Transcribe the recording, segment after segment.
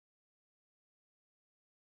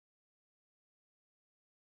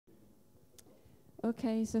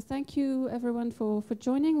Okay, so thank you everyone for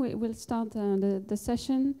joining. We'll start the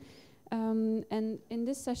session. And in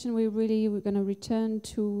this session, we're going to return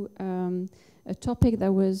to a topic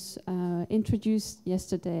that was introduced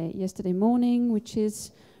yesterday morning, which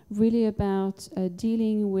is really about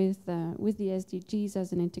dealing with the SDGs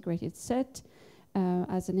as an integrated set,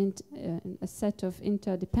 as a set of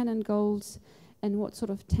interdependent goals, and what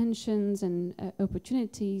sort of tensions and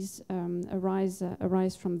opportunities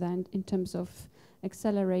arise from that in terms of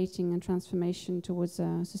accelerating and transformation towards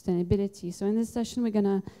sustainability. So in this session, we're going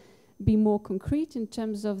to be more concrete in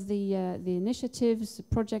terms of the initiatives, the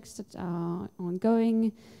projects that are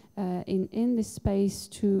ongoing in this space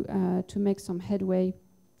to make some headway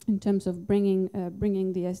in terms of bringing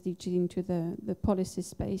the SDG into the policy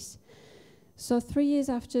space. So 3 years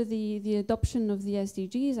after the adoption of the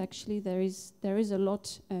SDGs, actually there is a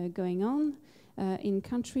lot going on in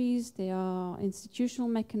countries. There are institutional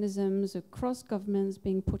mechanisms across governments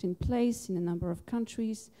being put in place in a number of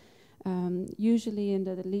countries, usually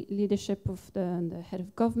under the leadership of the head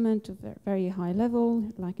of government of a very high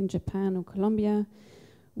level, like in Japan or Colombia.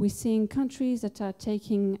 We're seeing countries that are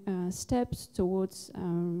taking steps towards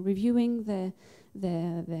reviewing their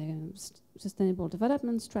sustainable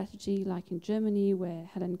development strategy, like in Germany, where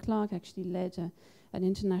Helen Clark actually led an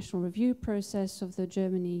international review process of the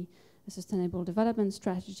Germany sustainable development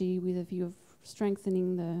strategy with a view of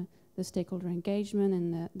strengthening the stakeholder engagement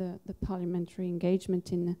and the parliamentary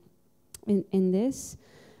engagement in this.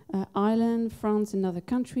 Ireland, France, and other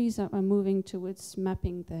countries are moving towards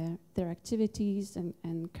mapping their activities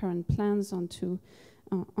and current plans onto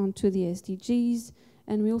the SDGs.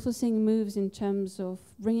 And we're also seeing moves in terms of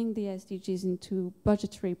bringing the SDGs into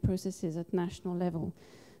budgetary processes at national level.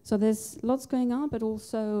 So there's lots going on, but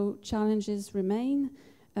also challenges remain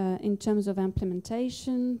in terms of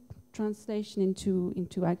implementation, translation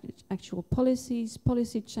into actual policies,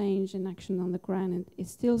 policy change and action on the ground is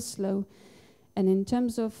still slow. And in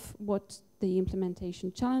terms of what the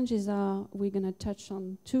implementation challenges are, we're going to touch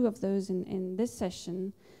on two of those in this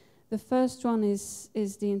session. The first one is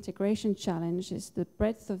the integration challenge, is the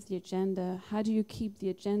breadth of the agenda. How do you keep the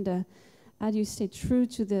agenda? How do you stay true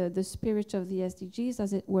to the spirit of the SDGs,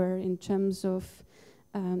 as it were, in terms of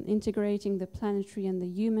integrating the planetary and the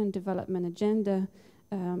human development agenda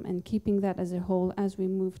and keeping that as a whole as we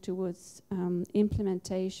move towards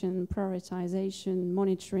implementation, prioritization,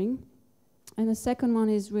 monitoring. And the second one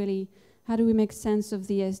is really, how do we make sense of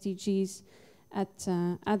the SDGs at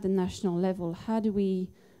the national level? How do we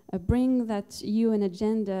bring that UN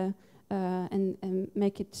agenda and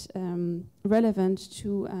make it relevant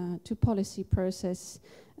to policy process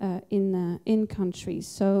in countries?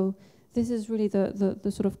 So this is really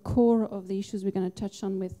the sort of core of the issues we're going to touch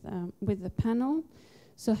on with the panel.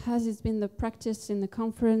 So as it's been the practice in the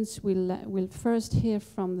conference, we'll first hear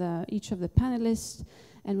from each of the panelists,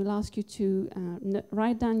 and we'll ask you to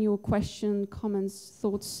write down your question, comments,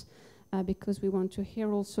 thoughts, because we want to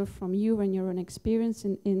hear also from you and your own experience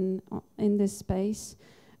in this space.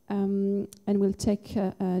 And we'll take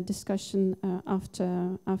a discussion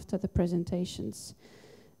after the presentations.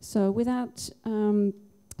 So without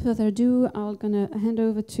further ado, I'm going to hand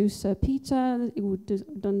over to Sir Peter. You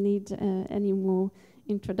don't need any more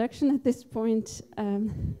introduction at this point.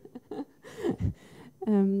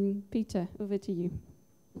 Peter, over to you.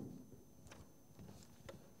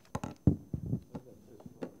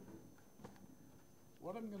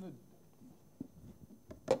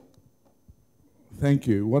 Thank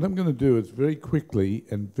you. What I'm going to do is very quickly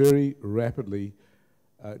and very rapidly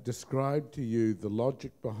describe to you the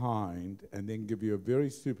logic behind and then give you a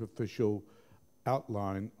very superficial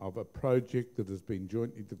outline of a project that has been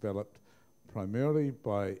jointly developed primarily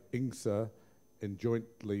by INGSA and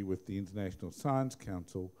jointly with the International Science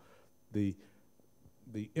Council. The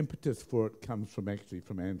impetus for it comes from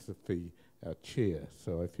Anne-Sophie, our chair,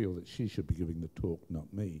 so I feel that she should be giving the talk,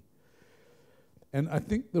 not me. And I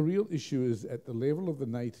think the real issue is at the level of the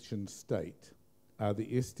nation state, are the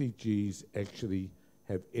SDGs actually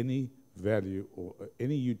have any value or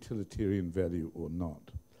any utilitarian value or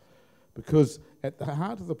not? Because at the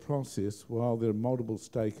heart of the process, while there are multiple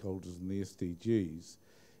stakeholders in the SDGs,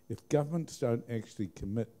 if governments don't actually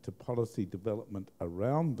commit to policy development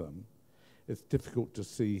around them, it's difficult to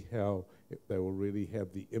see how they will really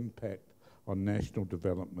have the impact on national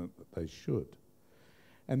development that they should.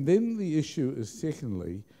 And then the issue is,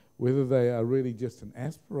 secondly, whether they are really just an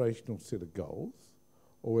aspirational set of goals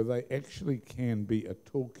or whether they actually can be a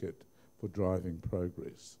toolkit for driving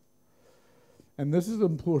progress. And this is an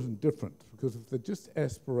important difference, because if they're just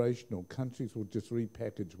aspirational, countries will just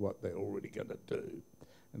repackage what they're already going to do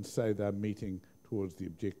and say they're meeting towards the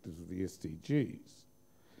objectives of the SDGs.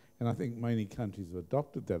 And I think many countries have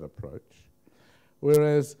adopted that approach,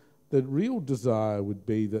 whereas the real desire would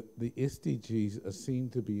be that the SDGs are seen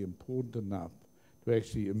to be important enough to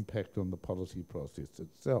actually impact on the policy process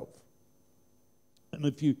itself. And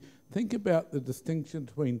if you think about the distinction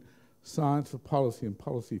between science for policy and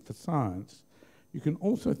policy for science, you can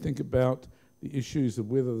also think about the issues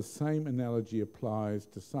of whether the same analogy applies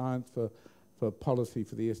to science for policy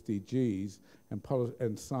for the SDGs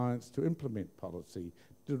and science to implement policy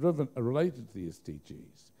related to the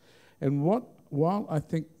SDGs. And while I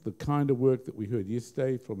think the kind of work that we heard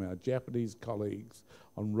yesterday from our Japanese colleagues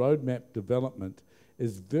on roadmap development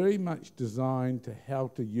is very much designed to how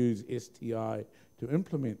to use STI to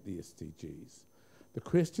implement the SDGs, the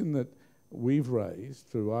question that we've raised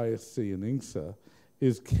through ISC and INGSA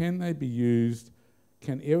is, can evidence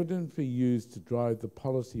be used to drive the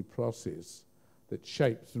policy process that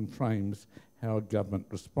shapes and frames how a government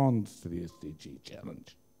responds to the SDG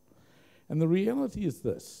challenge? And the reality is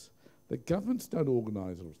this, that governments don't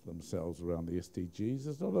organise themselves around the SDGs.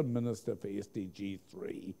 There's not a minister for SDG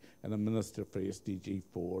 3 and a minister for SDG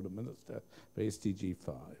 4 and a minister for SDG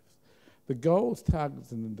 5. The goals,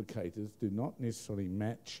 targets and indicators do not necessarily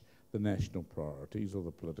match the national priorities or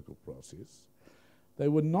the political process. They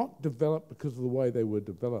were not developed because of the way they were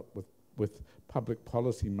developed with public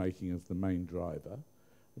policy making as the main driver,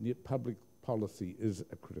 and yet public policy is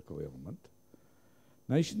a critical element.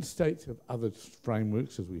 Nation states have other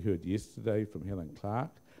frameworks, as we heard yesterday from Helen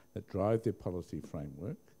Clark, that drive their policy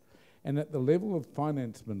framework. And at the level of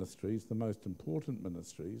finance ministries, the most important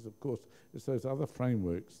ministries, of course, is those other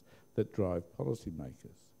frameworks that drive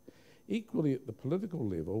policymakers. Equally, at the political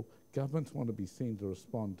level, governments want to be seen to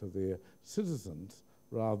respond to their citizens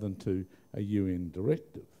rather than to a UN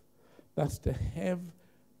directive. Thus, to have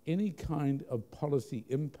any kind of policy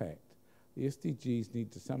impact, the SDGs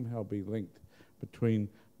need to somehow be linked between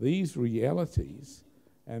these realities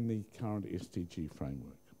and the current SDG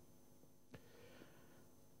framework.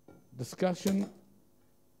 Discussion,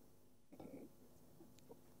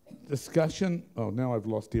 oh, now I've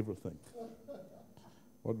lost everything.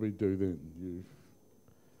 What do we do then?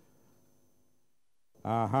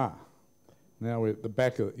 Aha. Now we're at the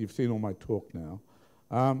back of it. You've seen all my talk now.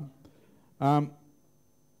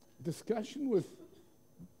 Discussion with,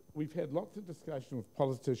 we've had lots of discussion with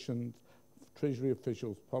politicians, Treasury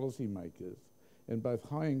officials, policymakers in both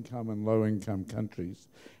high-income and low-income countries,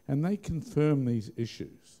 and they confirm these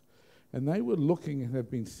issues. And they were looking and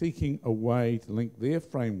have been seeking a way to link their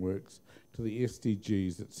frameworks to the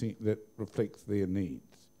SDGs that reflects their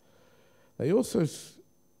needs. They also,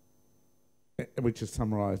 which is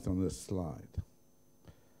summarised on this slide.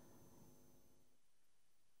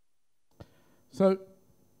 So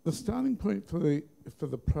the starting point for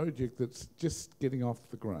the project that's just getting off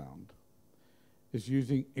the ground is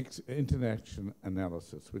using interaction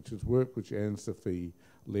analysis, which is work which Anne-Sophie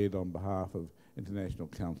led on behalf of International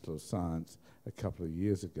Council of Science a couple of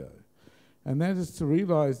years ago. And that is to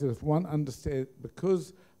realise that if one understands,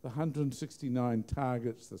 because the 169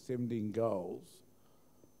 targets, the 17 goals,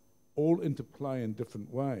 all interplay in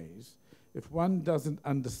different ways, if one doesn't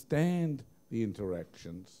understand the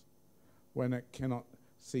interactions, one cannot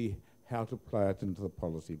see how to play it into the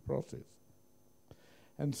policy process.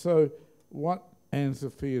 And so what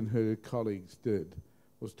Anne-Sophie and her colleagues did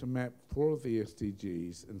was to map 4 of the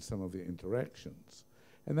SDGs and some of their interactions.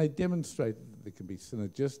 And they demonstrated that there can be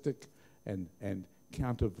synergistic and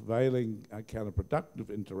countervailing, counterproductive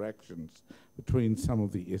interactions between some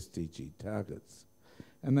of the SDG targets.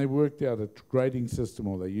 And they worked out a grading system,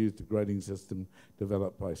 or they used a grading system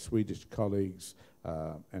developed by Swedish colleagues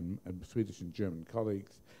and Swedish and German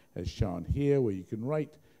colleagues, as shown here, where you can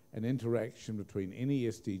rate an interaction between any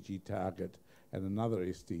SDG target and another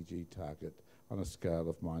SDG target on a scale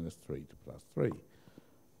of -3 to +3.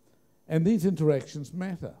 And these interactions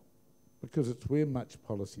matter because it's where much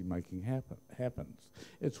policy making happens.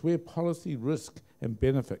 It's where policy risk and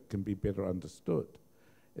benefit can be better understood.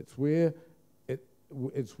 It's where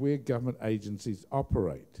government agencies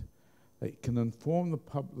operate. They can inform the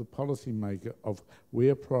policymaker of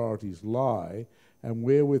where priorities lie and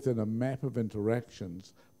where within a map of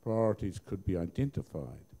interactions priorities could be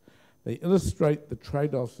identified. They illustrate the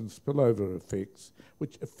trade-offs and spillover effects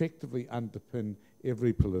which effectively underpin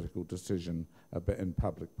every political decision in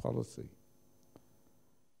public policy.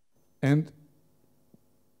 And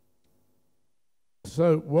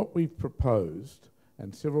so what we've proposed,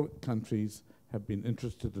 and several countries have been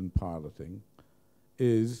interested in piloting,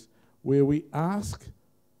 is where we ask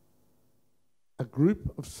a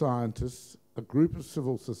group of scientists, a group of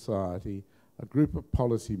civil society, a group of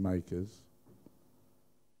policymakers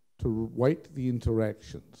to weight the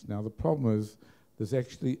interactions. Now, the problem is there's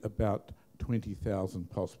actually about 20,000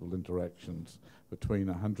 possible interactions between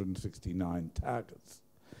 169 targets.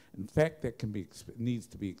 In fact, that can be needs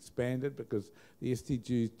to be expanded because the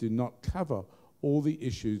SDGs do not cover all the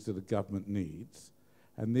issues that a government needs,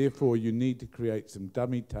 and therefore you need to create some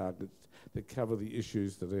dummy targets that cover the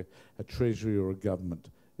issues that a treasury or a government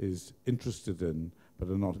is interested in but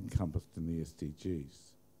are not encompassed in the SDGs.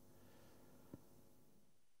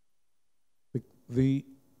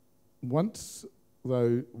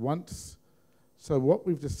 So what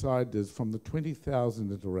we've decided is from the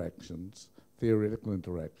 20,000 interactions, theoretical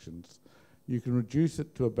interactions, you can reduce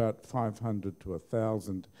it to about 500 to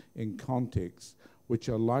 1,000 in contexts which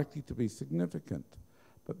are likely to be significant.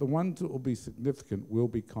 But the ones that will be significant will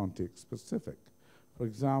be context specific. For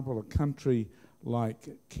example, a country like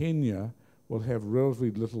Kenya will have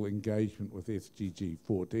relatively little engagement with SDG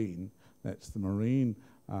 14, that's the marine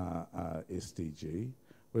SDG,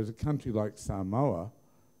 whereas a country like Samoa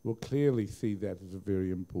will clearly see that as a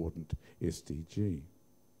very important SDG.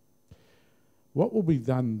 What will be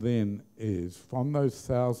done then is, from those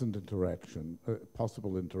 1,000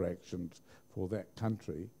 possible interactions for that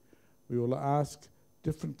country, we will ask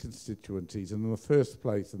different constituencies, and in the first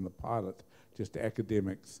place in the pilot, just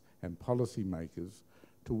academics and policymakers,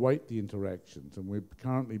 to weight the interactions. And we're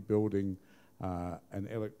currently building an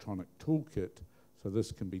electronic toolkit, so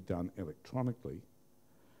this can be done electronically.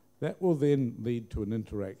 That will then lead to an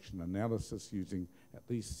interaction analysis using at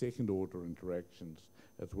least second-order interactions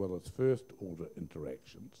as well as first-order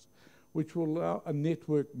interactions, which will allow a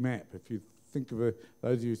network map. If you think of those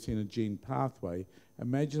of you who've seen a gene pathway,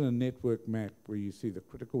 imagine a network map where you see the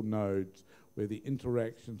critical nodes, where the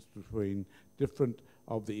interactions between different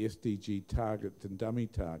of the SDG targets and dummy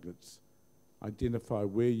targets identify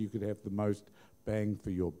where you could have the most bang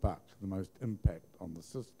for your buck, the most impact on the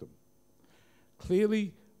system.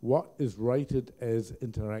 Clearly, what is rated as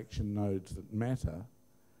interaction nodes that matter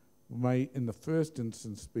may, in the first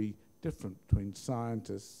instance, be different between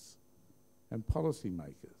scientists and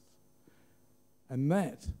policymakers. And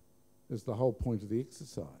that is the whole point of the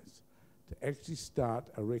exercise, to actually start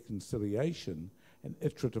a reconciliation, an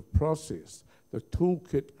iterative process. The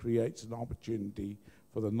toolkit creates an opportunity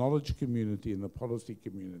for the knowledge community and the policy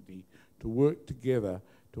community to work together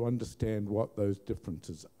to understand what those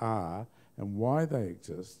differences are and why they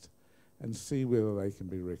exist, and see whether they can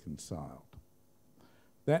be reconciled.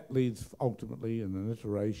 That leads ultimately in an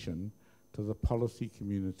iteration to the policy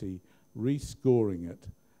community rescoring it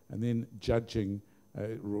and then judging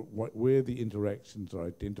where the interactions are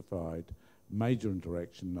identified, major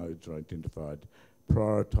interaction nodes are identified,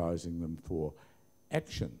 prioritizing them for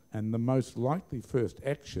action. And the most likely first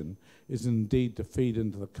action is indeed to feed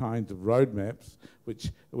into the kinds of roadmaps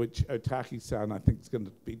which Ohtake-san I think is going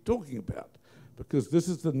to be talking about, because this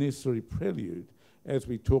is the necessary prelude, as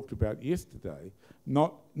we talked about yesterday.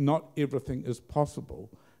 Not everything is possible,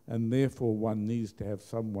 and therefore one needs to have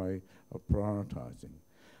some way of prioritizing.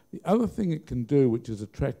 The other thing it can do, which has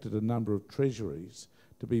attracted a number of treasuries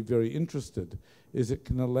to be very interested, is it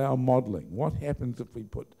can allow modelling. What happens if we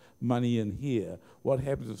put money in here? What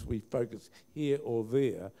happens if we focus here or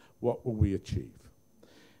there? What will we achieve?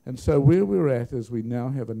 And so where we're at is we now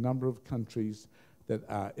have a number of countries that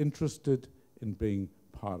are interested in being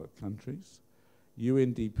pilot countries.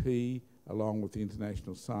 UNDP, along with the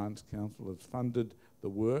International Science Council, has funded the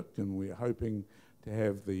work, and we're hoping to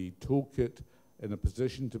have the toolkit in a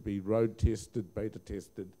position to be road tested, beta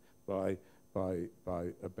tested by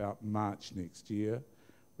about March next year.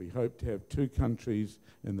 We hope to have 2 countries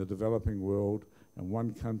in the developing world and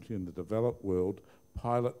 1 country in the developed world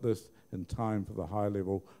pilot this in time for the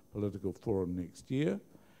high-level political forum next year.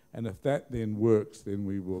 And if that then works, then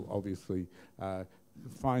we will obviously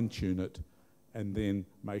fine-tune it and then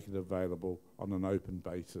make it available on an open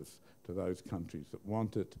basis to those countries that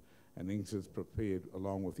want it. And INGSA is prepared,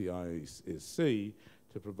 along with the ISSC,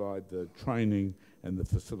 to provide the training and the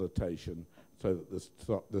facilitation so that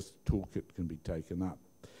this toolkit can be taken up.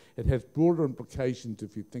 It has broader implications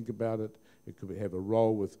if you think about it. It could have a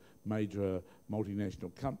role with major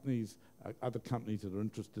multinational companies, other companies that are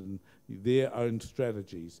interested in their own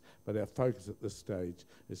strategies, but our focus at this stage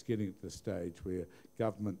is getting to the stage where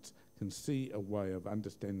governments can see a way of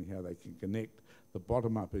understanding how they can connect the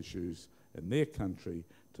bottom-up issues in their country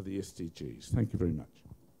to the SDGs. Thank you very much.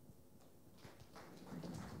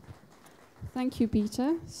 Thank you,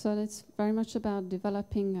 Peter. So it's very much about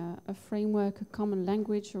developing a framework, a common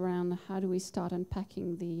language around how do we start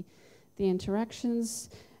unpacking the interactions.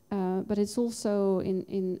 But it's also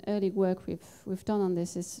in early work we've done on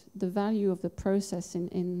this is the value of the process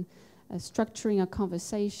in structuring a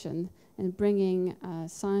conversation and bringing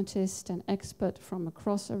scientists and experts from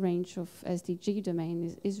across a range of SDG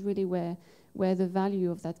domain is really where the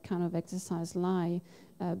value of that kind of exercise lie,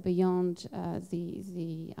 beyond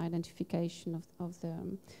the identification of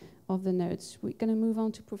the notes. We're going to move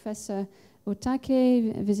on to Professor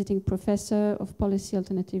Ohtake, visiting professor of policy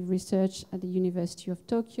alternative research at the University of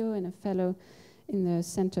Tokyo and a fellow in the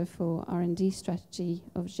Center for R&D Strategy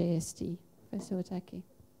of JST. Professor Ohtake.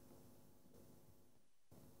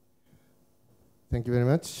 Thank you very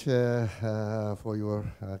much for your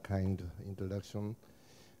kind introduction.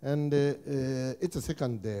 And it's the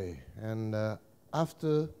second day, and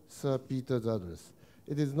after Sir Peter's address,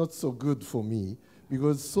 it is not so good for me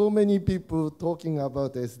because so many people talking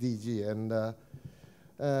about SDG, and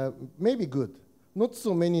maybe good. Not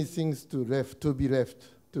so many things to be left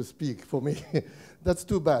to speak for me. That's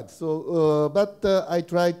too bad. So, but I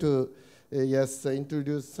try to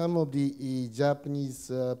introduce some of the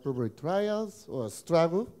Japanese probably trials or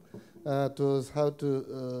struggle to how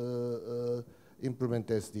to implement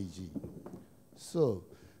SDG. So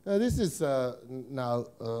this is now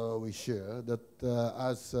we share that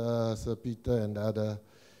as Sir Peter and other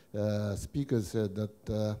speakers said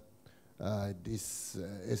that this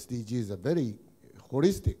SDGs are very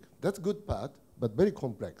holistic. That's good part, but very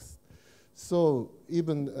complex. So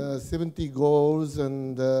even 70 goals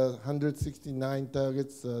and 169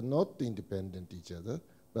 targets are not independent each other,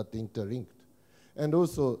 but interlinked. And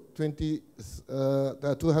also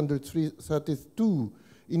 232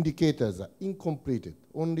 indicators are incompleted.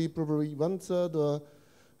 Only probably 1/3 or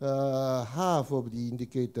half of the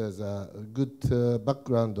indicators are a good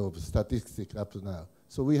background of statistics up to now.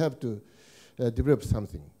 So we have to develop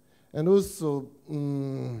something. And also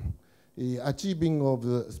achieving of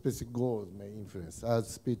specific goals may influence,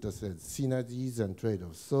 as Peter said, synergies and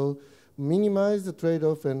trade-offs. So minimize the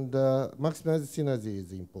trade-off and maximize the synergy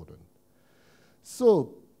is important.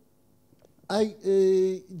 So I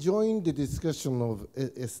joined the discussion of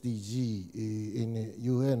SDG in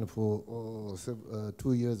UN for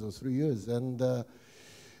 2 years or 3 years, and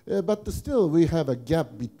but still we have a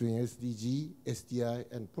gap between SDG, STI,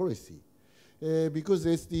 and policy. Because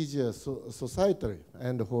SDGs are societal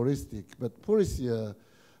and holistic, but policy are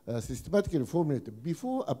systematically formulated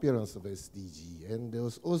before appearance of SDG, and there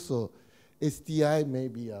was also STI may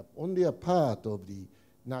be only a part of the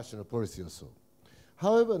national policy also.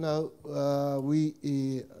 However, now we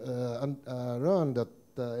learned that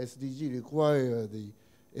SDG require the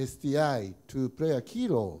STI to play a key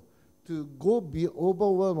role to go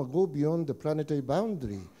overwhelm or go beyond the planetary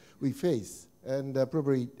boundary we face, and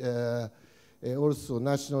probably also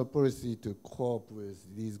national policy to cope with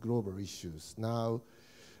these global issues. Now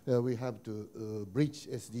we have to bridge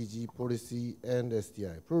SDG policy and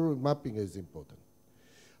STI. Probably mapping is important.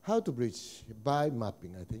 How to bridge? By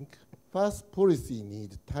mapping, I think. First, policy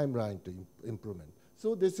needs timeline to implement.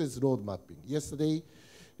 So this is road mapping. Yesterday,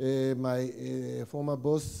 my former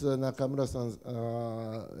boss, Nakamura-san,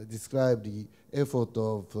 described the effort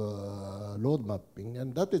of road mapping,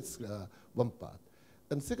 and that is one part.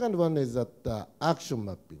 And second one is that action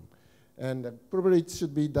mapping. And probably it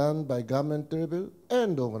should be done by government level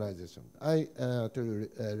and organization. I tell you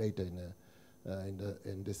later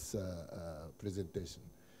in this presentation.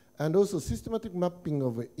 And also systematic mapping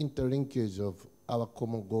of interlinkage of our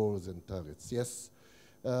common goals and targets. Yes,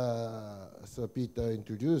 Sir Peter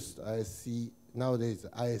introduced ISC, nowadays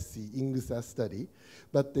ISC INGSA study,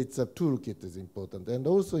 but it's a toolkit is important. And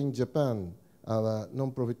also in Japan, our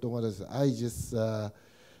non-profit organization, IGES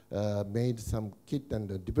made some kit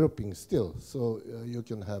and developing still. So you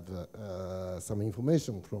can have some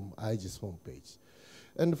information from IGES homepage.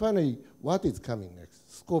 And finally, what is coming next?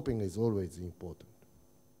 Scoping is always important.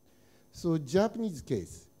 So Japanese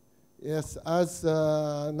case, yes, as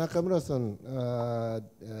Nakamura-san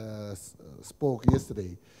spoke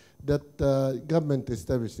yesterday, that government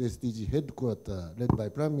established SDG headquarters led by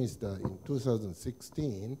Prime Minister in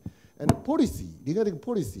 2016, and policy, regarding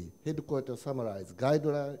policy, headquarters summarized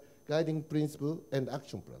guiding principle and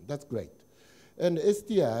action plan. That's great. And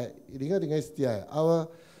STI, regarding STI, our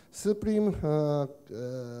supreme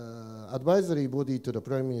advisory body to the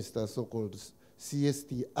Prime Minister, so-called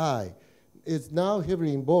CSTI, is now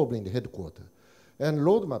heavily involved in the headquarters. And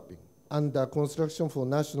road mapping under construction for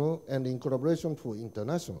national and in collaboration for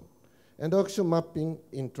international. And action mapping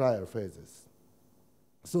in trial phases.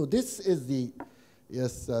 So this is the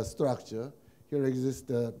structure. Here exists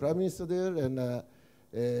the Prime Minister there and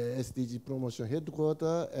SDG promotion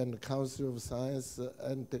headquarters and Council of Science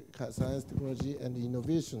and Science, Technology and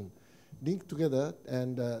Innovation linked together,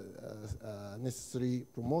 and necessary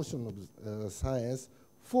promotion of science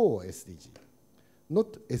for SDG, not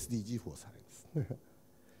SDG for science.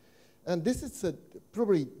 And this is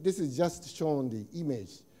probably, this is just shown the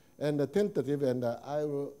image and the tentative, and I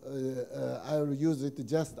will use it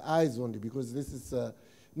just eyes only because this is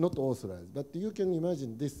not authorized. But you can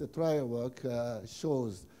imagine this trial work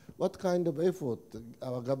shows what kind of effort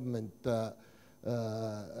our government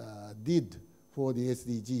did for the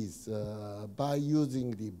SDGs by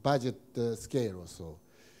using the budget scale or so.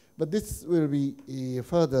 But this will be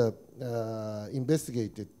further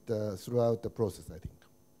investigated throughout the process, I think.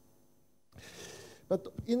 But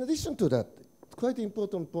in addition to that, quite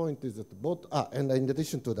important point is that both, and in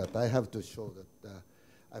addition to that, I have to show that,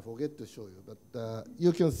 I forget to show you, but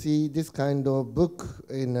you can see this kind of book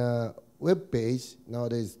in a web page.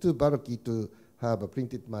 Nowadays, too bulky to have a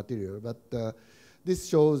printed material, but this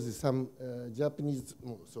shows some Japanese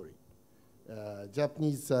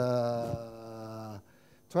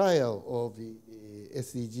trial of the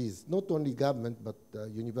SDGs, not only government, but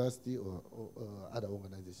university or other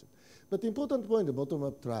organization. But the important point, the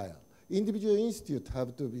bottom-up trial. Individual institutes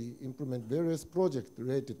have to implement various projects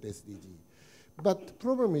related to SDG. But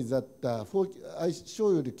problem is that, I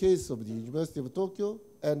show you the case of the University of Tokyo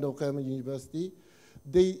and Okayama University.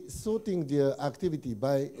 They sorting their activity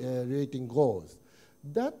by relating goals.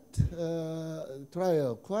 That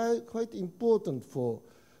trial quite important for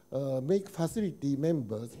make facility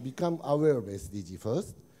members become aware of SDG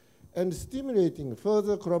first, and stimulating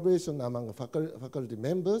further collaboration among faculty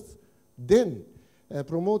members, then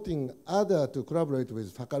promoting other to collaborate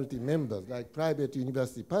with faculty members, like private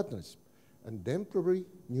university partnership, and then probably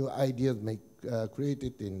new ideas may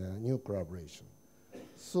created in new collaboration.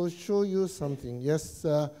 So show you something. Yes,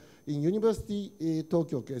 in University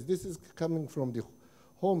Tokyo case, this is coming from the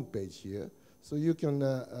home page here. So you can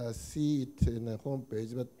see it in the home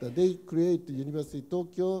page, but they create the University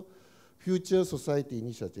Tokyo Future Society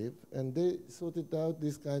Initiative, and they sorted out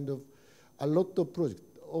this kind of a lot of projects,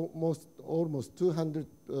 almost 200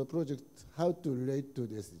 projects, how to relate to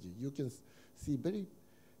the SDG. You can see very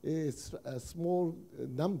a small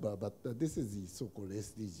number, but this is the so-called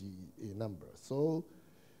SDG number. So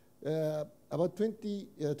about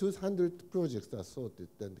 200 projects are sorted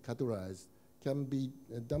and categorized, can be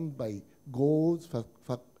done by goals,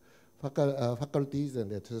 faculties,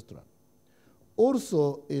 and etc.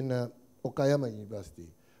 Also in Okayama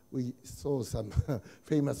University, we saw some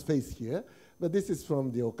famous face here, but this is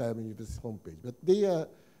from the Okayama University homepage. But they are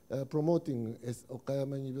promoting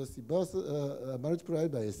Okayama University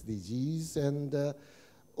multiplied by SDGs, and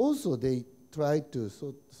also they try to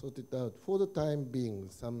sort it out for the time being,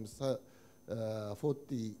 some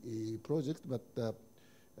 40 projects, but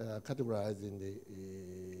categorized in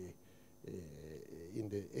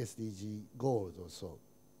the SDG goals or so,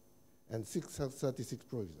 and 636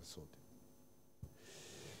 projects are sorted.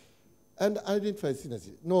 And identify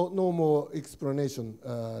synergy. No more explanation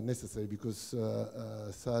necessary because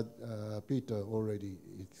Peter already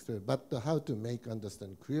explained. But how to make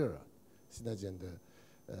understand clearer synergy and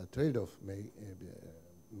trade-off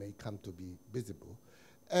may come to be visible.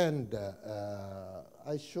 And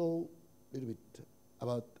I show a little bit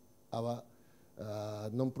about our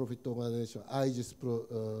non-profit organization, INGSA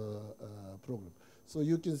program. So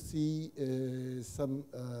you can see some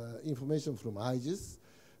information from INGSA,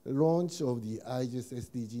 launch of the INGSA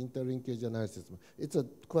SDG interlinkage analysis. It's a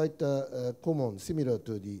quite common, similar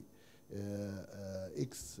to the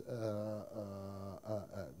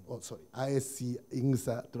ISC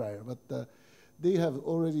INGSA trial, but they have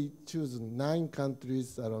already chosen 9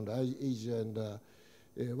 countries around Asia, and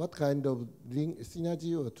what kind of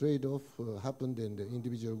synergy or trade-off happened in the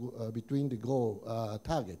individual between the goal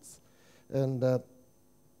targets. And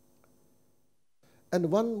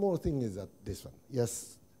one more thing is that this one,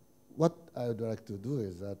 yes, what I would like to do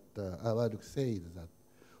is that, I would like to say is that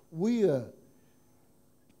we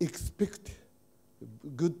expect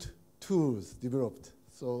good tools developed.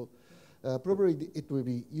 So probably it will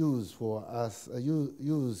be used for us,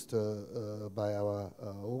 used by our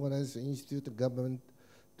organization, institute, government,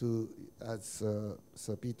 to, as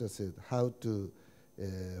Sir Peter said, how to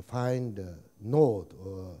find a node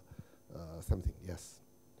or something, yes.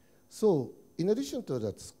 So in addition to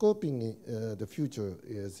that, scoping the future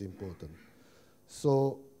is important.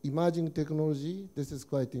 So emerging technology, this is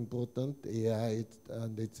quite important, AI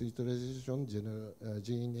and its utilization,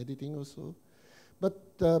 gene editing also.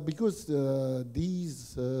 But because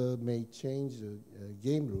these may change the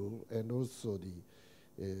game rule and also the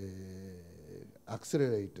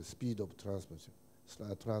accelerate the speed of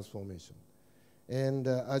transformation. And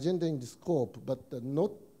agenda in the scope, but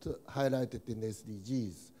not highlighted in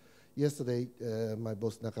SDGs. Yesterday, my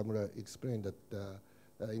boss Nakamura explained that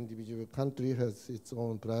individual country has its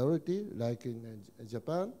own priority, like in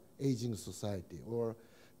Japan, aging society or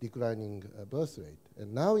declining birth rate.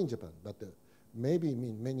 And now in Japan, but maybe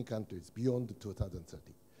in many countries beyond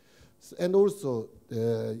 2030. And also,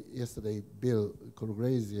 yesterday, Bill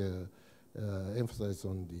Colgrazier emphasized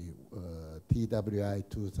on the TWI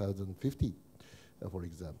 2050, for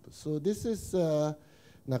example. So this is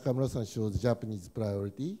Nakamura-san shows Japanese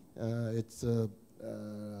priority. It's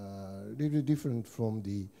really different from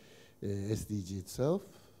the SDG itself.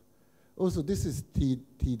 Also, this is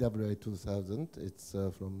TWI 2000. It's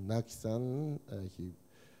from Naki-san. He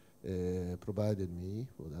provided me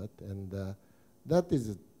for that. And that is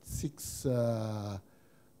a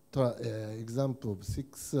example of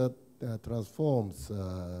 6 transforms,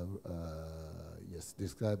 yes,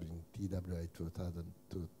 described in TWI 2000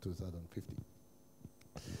 to 2050.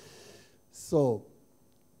 So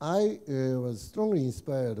I was strongly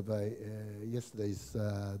inspired by yesterday's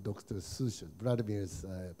Dr. Susha, Vladimir's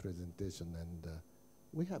presentation, and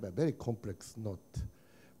we have a very complex note.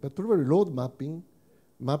 But probably road mapping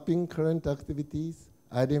current activities,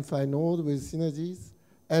 identify node with synergies,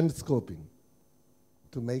 and scoping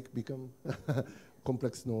to become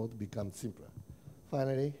complex node become simpler.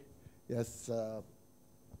 Finally, yes,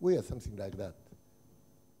 we are something like that.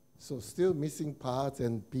 So still missing parts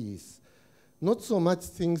and piece. Not so much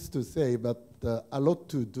things to say, but a lot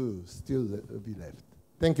to do still be left.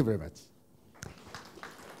 Thank you very much.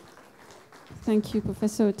 Thank you,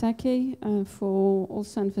 Professor Ohtake, for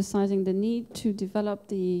also emphasizing the need to develop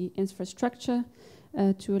the infrastructure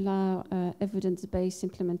to allow evidence-based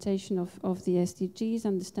implementation of the SDGs,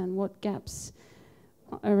 understand what gaps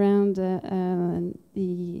around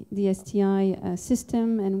the STI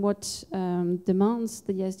system and what demands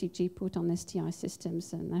the SDG put on STI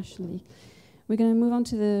systems nationally. We're going to move on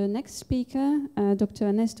to the next speaker, Dr.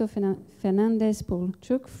 Ernesto Fernandez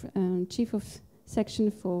Polcuch, Chief of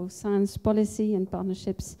Section for Science Policy and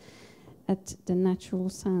Partnerships at the Natural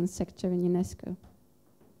Science Sector in UNESCO.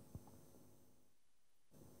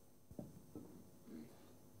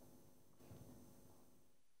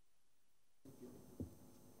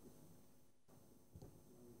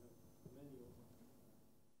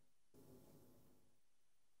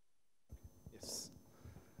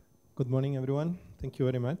 Good morning, everyone. Thank you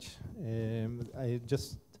very much.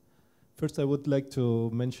 First I would like to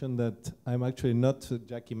mention that I'm actually not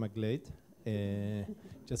Jackie McGlade,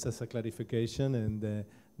 just as a clarification, and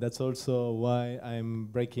that's also why I'm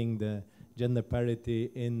breaking the gender parity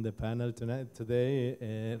in the panel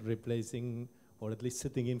today, replacing, or at least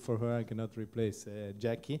sitting in for her. I cannot replace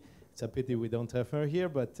Jackie. It's a pity we don't have her here,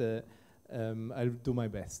 but I'll do my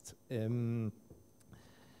best.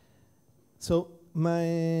 So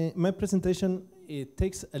my presentation, it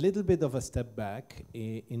takes a little bit of a step back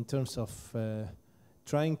in terms of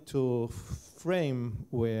trying to frame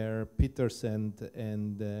where Peter's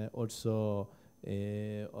and also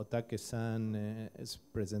Ohtake-san's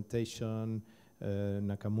presentation,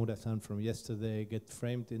 Nakamura-san from yesterday, get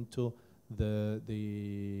framed into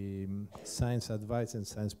the science advice and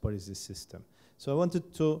science policy system. So I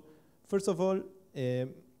wanted to, first of all,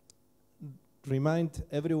 remind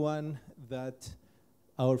everyone that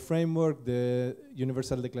our framework, the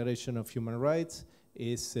Universal Declaration of Human Rights,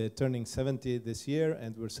 is turning 70 this year,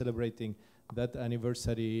 and we're celebrating that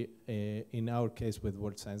anniversary in our case with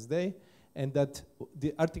World Science Day, and that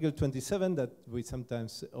the Article 27 that we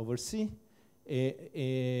sometimes oversee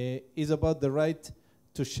is about the right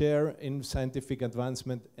to share in scientific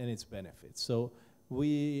advancement and its benefits. So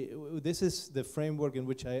this is the framework in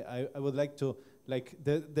which I would like to,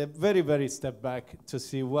 the very, very step back to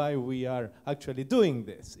see why we are actually doing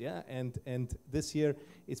this, yeah? And this year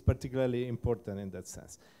is particularly important in that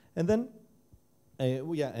sense. And then,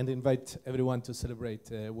 and invite everyone to celebrate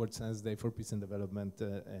World Science Day for Peace and Development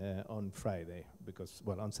on Friday, because,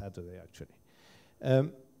 well, on Saturday, actually.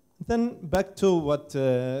 Then back to what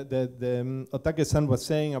the Ohtake-san was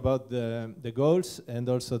saying about the goals and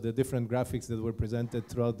also the different graphics that were presented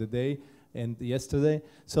throughout the day and yesterday.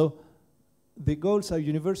 So the goals are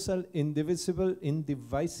universal, indivisible,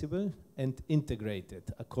 and integrated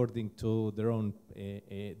according to their own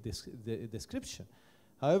description.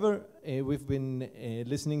 However, we've been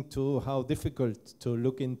listening to how difficult to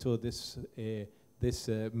look into this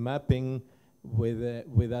mapping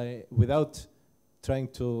without trying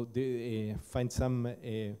to find some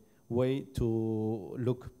way to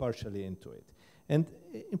look partially into it. And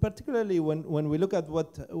in particularly when we look at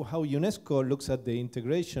how UNESCO looks at the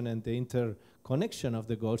integration and the interconnection of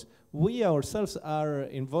the goals, we ourselves are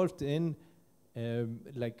involved in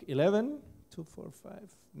like 11 2, 4, 5,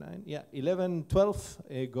 9, yeah, 11, 12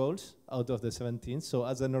 goals out of the 17. So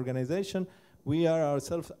as an organization, we are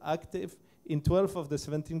ourselves active in 12 of the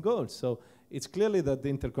 17 goals. So it's clearly that the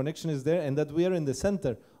interconnection is there and that we are in the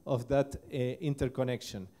center of that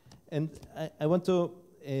interconnection. And I want to,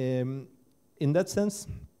 in that sense,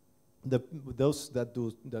 those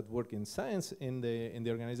that work in science in the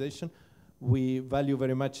organization, we value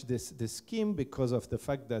very much this scheme because of the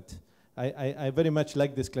fact that I very much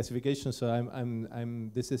like this classification. So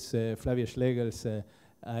this is Flavia Schlegel's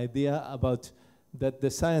idea about that the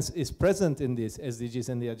science is present in these SDGs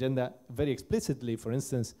and the agenda very explicitly. For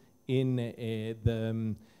instance, in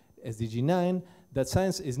the SDG 9, that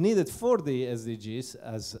science is needed for the SDGs,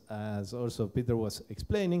 as also Peter was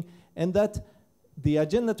explaining, and that the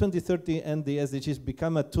Agenda 2030 and the SDGs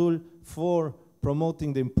become a tool for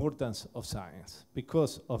promoting the importance of science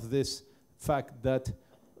because of this fact that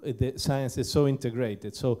the science is so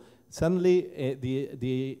integrated. So suddenly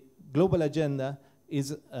the global agenda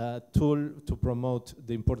is a tool to promote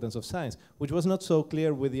the importance of science, which was not so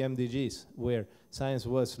clear with the MDGs, where science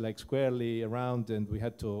was like squarely around and we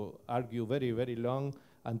had to argue very, very long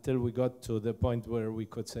until we got to the point where we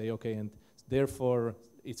could say, okay, and therefore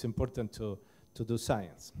it's important to do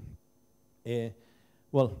science.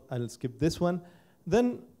 Well, I'll skip this one.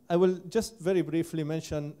 Then I will just very briefly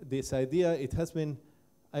mention this idea. It has been,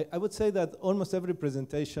 I would say that almost every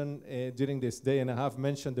presentation during this day and a half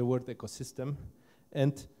mentioned the word ecosystem.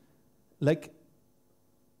 And like,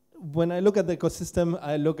 when I look at the ecosystem,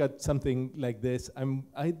 I look at something like this.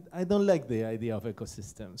 I don't like the idea of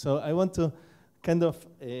ecosystem. So I want to kind of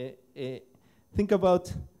think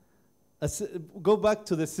about, go back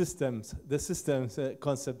to the systems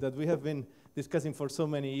concept that we have been discussing for so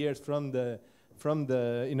many years from the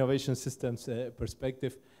innovation systems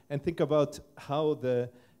perspective, and think about how the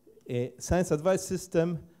science advice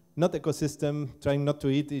system, not ecosystem, trying not to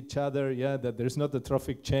eat each other, yeah, that there's not a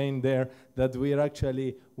trophic chain there, that we are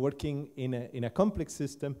actually working in a complex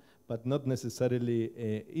system, but not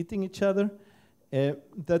necessarily eating each other.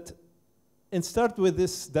 And start with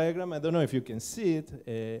this diagram. I don't know if you can see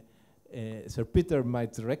it. Sir Peter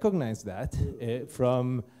might recognize that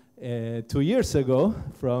from 2 years ago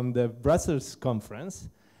from the Brussels conference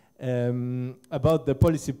about the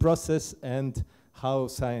policy process and how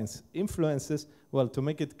science influences. Well, to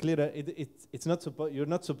make it clearer, it's not you're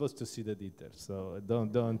not supposed to see the details, so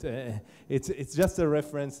don't. It's just a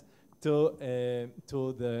reference to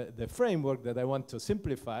the framework that I want to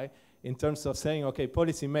simplify in terms of saying, okay,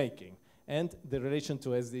 policy making and the relation to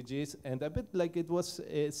SDGs, and a bit like it was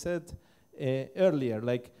said earlier,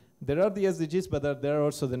 like there are the SDGs, but there are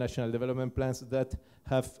also the national development plans that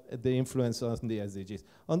have the influence on the SDGs.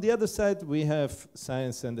 On the other side, we have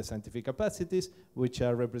science and the scientific capacities, which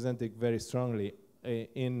are represented very strongly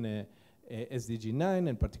in SDG 9,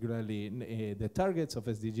 and particularly the targets of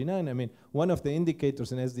SDG 9. I mean, one of the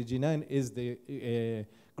indicators in SDG 9 is the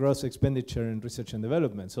gross expenditure in research and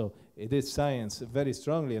development. So it is science very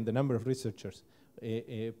strongly, and the number of researchers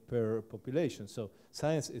per population. So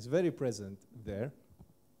science is very present there.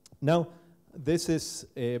 Now, this is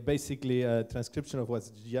basically a transcription of what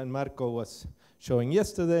Gianmarco was showing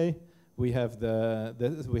yesterday. We have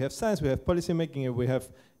we have science, we have policy making, and we have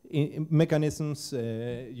mechanisms.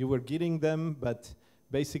 You were getting them, but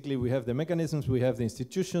basically we have the mechanisms, we have the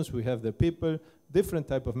institutions, we have the people, different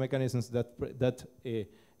type of mechanisms that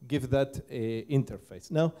give that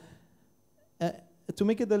interface. Now, to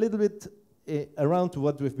make it a little bit around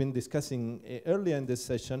what we've been discussing earlier in this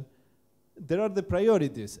session, there are the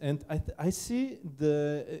priorities, and I see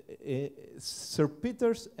the Sir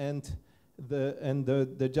Peter's and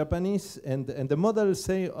the Japanese and the model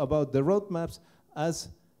say about the roadmaps as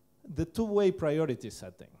the two-way priority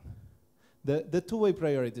setting. The two-way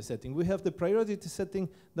priority setting. We have the priority setting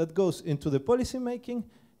that goes into the policy making,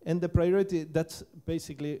 and the priority, that's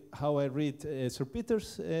basically how I read Sir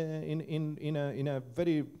Peter's in a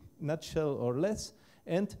very nutshell or less,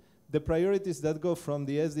 and the priorities that go from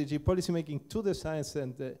the SDG policymaking to the science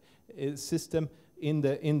and system in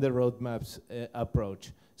the roadmaps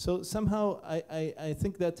approach. So somehow I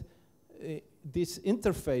think that this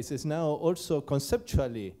interface is now also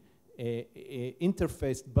conceptually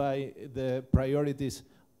interfaced by the priorities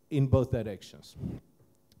in both directions.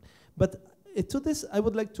 But to this I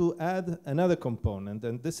would like to add another component,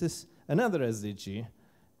 and this is another SDG,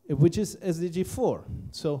 which is SDG 4.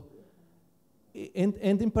 So, and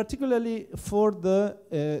in particularly for the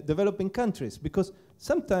developing countries, because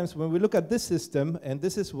sometimes when we look at this system, and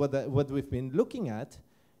this is what we've been looking at,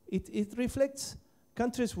 it reflects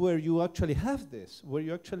countries where you actually have this, where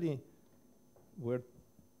you actually, I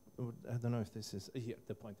don't know if this is here,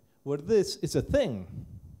 the point, where this is a thing.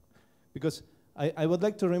 Because I would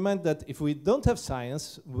like to remind that if we don't have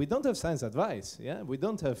science, we don't have science advice. Yeah, we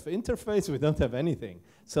don't have interface, we don't have anything.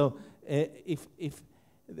 So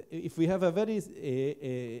if we have a very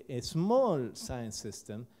a small science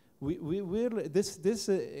system, this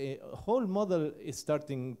whole model is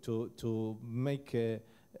starting to make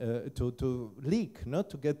to leak, not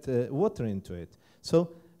to get water into it.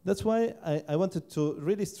 So that's why I wanted to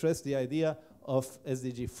really stress the idea of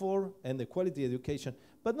SDG 4 and the quality education,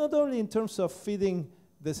 but not only in terms of feeding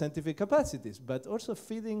the scientific capacities, but also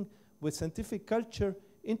feeding with scientific culture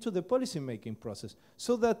into the policy-making process,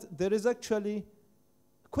 so that there is actually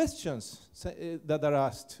questions that are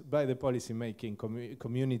asked by the policy-making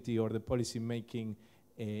community or the policy-making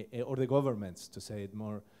or the governments, to say it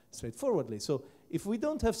more straightforwardly. So if we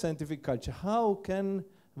don't have scientific culture, how can,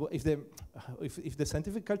 if the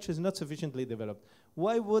scientific culture is not sufficiently developed,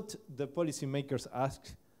 why would the policymakers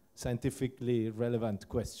ask scientifically relevant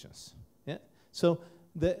questions? Yeah? So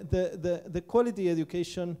the quality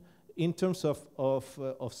education in terms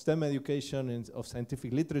of STEM education and of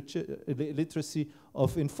scientific literacy,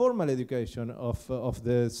 of informal education, of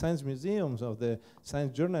the science museums, of the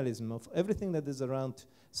science journalism, of everything that is around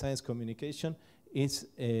science communication is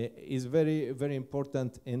very, very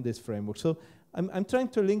important in this framework. So I'm trying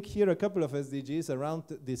to link here a couple of SDGs around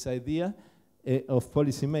this idea of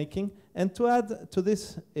policy making, and to add to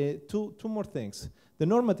this two more things. The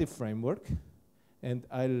normative framework, and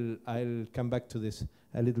I'll come back to this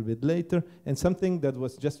a little bit later, and something that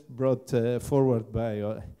was just brought forward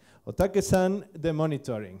by Ohtake-san, the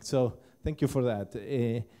monitoring. So thank you for that.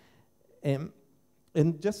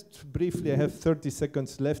 And just briefly, I have 30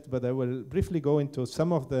 seconds left, but I will briefly go into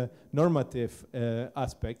some of the normative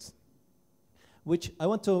aspects, which I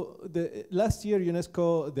want to, last year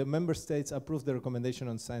UNESCO, the member states approved the recommendation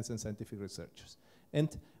on science and scientific researchers. And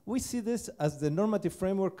we see this as the normative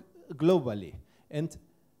framework globally. And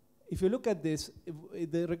if you look at this,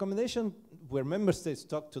 the recommendation where member states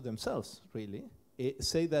talk to themselves, really,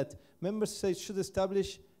 say that member states should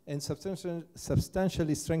establish and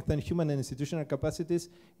substantially strengthen human and institutional capacities,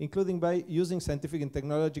 including by using scientific and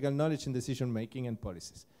technological knowledge in decision making and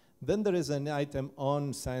policies. Then there is an item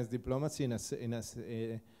on science diplomacy in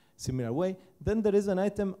a similar way. Then there is an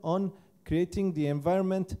item on creating the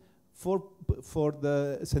environment for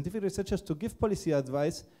the scientific researchers to give policy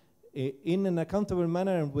advice in an accountable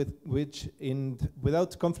manner, and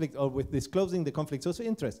without conflict or with disclosing the conflicts of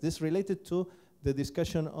interest. This related to the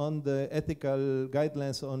discussion on the ethical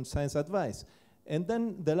guidelines on science advice. And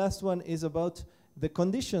then the last one is about the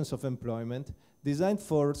conditions of employment designed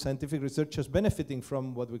for scientific researchers benefiting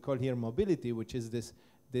from what we call here mobility, which is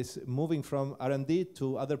this moving from R&D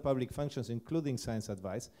to other public functions, including science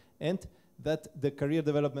advice, and that the career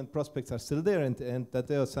development prospects are still there. And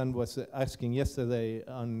Tateo-san was asking yesterday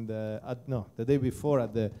on the day before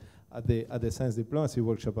at the science diplomacy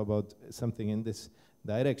workshop about something in this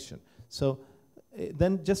direction. So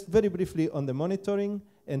then just very briefly on the monitoring,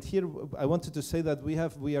 and here I wanted to say that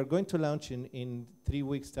we are going to launch in 3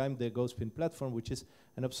 weeks' time the GoSpin platform, which is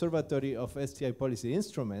an observatory of STI policy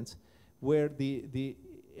instruments, where the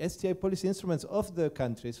STI policy instruments of the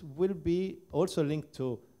countries will be also linked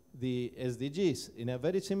to the SDGs in a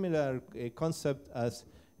very similar concept as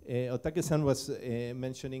Ohtake-san was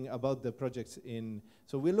mentioning about the projects in.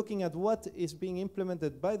 So we're looking at what is being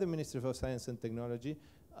implemented by the Ministry of Science and Technology,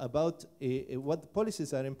 about what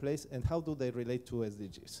policies are in place and how do they relate to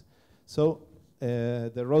SDGs. So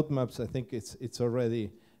the roadmaps, I think it's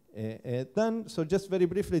already done. So just very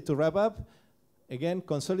briefly to wrap up, again,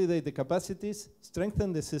 consolidate the capacities,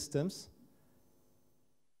 strengthen the systems,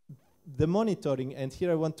 the monitoring, and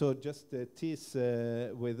here I want to just tease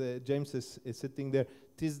with James is sitting there,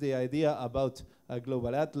 tease the idea about a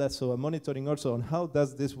global atlas, so a monitoring also on how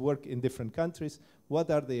does this work in different countries, what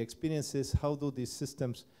are the experiences, how do these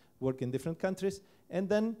systems work in different countries, and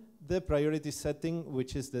then the priority setting,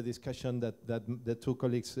 which is the discussion that the two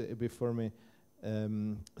colleagues before me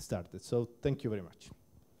started. So thank you very much.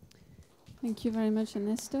 Thank you very much,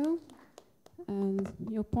 Ernesto. And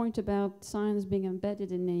your point about science being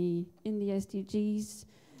embedded in the SDGs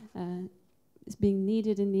is being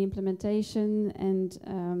needed in the implementation,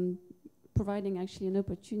 and providing actually an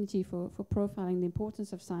opportunity for profiling the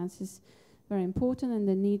importance of science is very important, and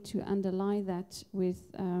the need to underlie that with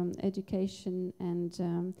education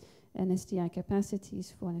and STI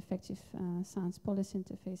capacities for an effective science policy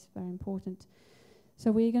interface, very important. So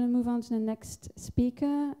we're going to move on to the next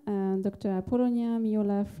speaker, Dr. Apollonia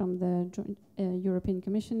Miola from the European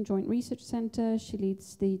Commission Joint Research Center. She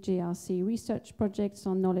leads the JRC research projects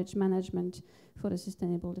on knowledge management for the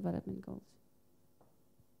Sustainable Development Goals.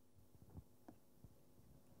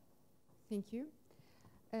 Thank you.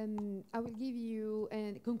 I will give you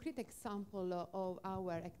a concrete example of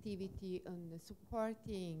our activity on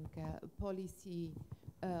supporting policy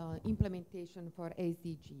implementation for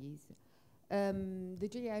SDGs. The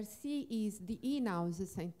JRC is the in-house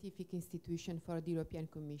scientific institution for the European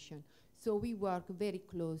Commission. So we work very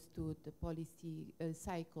close to the policy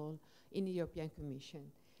cycle in the European Commission.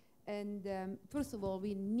 And first of all,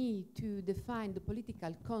 we need to define the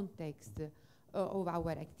political context of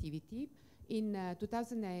our activity. In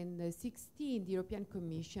 2016, the European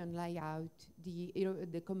Commission laid out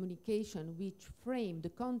the communication which framed the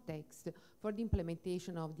context for the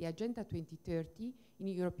implementation of the Agenda 2030 in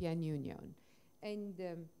the European Union. And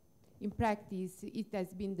in practice, it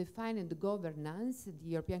has been defined in the governance. The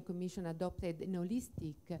European Commission adopted an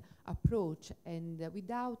holistic approach, and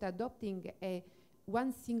without adopting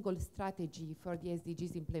one single strategy for the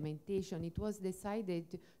SDGs implementation, it was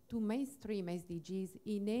decided to mainstream SDGs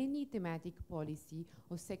in any thematic policy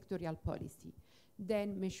or sectorial policy.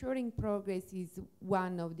 Then measuring progress is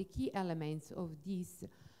one of the key elements of this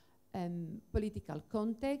political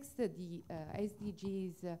context. The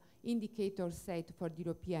SDGs indicator set for the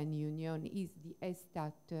European Union is the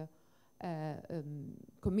ESTAT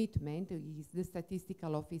commitment, is the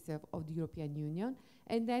Statistical Office of the European Union,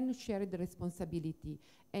 and then shared responsibility.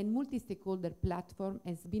 And multi-stakeholder platform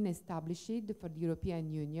has been established for the European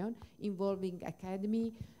Union involving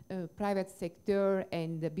academy, private sector,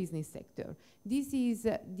 and the business sector. This is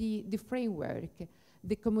the framework,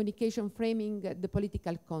 the communication framing the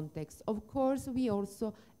political context. Of course, we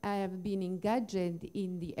also have been engaged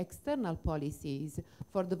in the external policies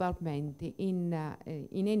for development in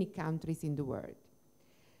any countries in the world.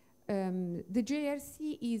 The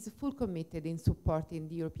JRC is full committed in supporting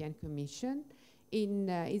the European Commission.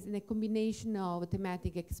 Is in a combination of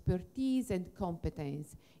thematic expertise and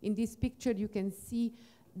competence. In this picture, you can see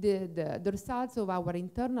the results of our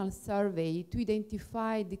internal survey to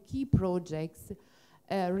identify the key projects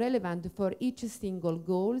relevant for each single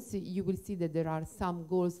goals. You will see that there are some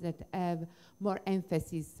goals that have more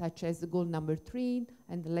emphasis, such as goal number 3,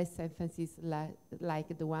 and less emphasis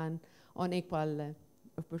like the one on equal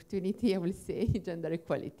opportunity, I will say, gender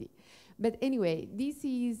equality. But anyway, this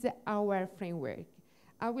is our framework.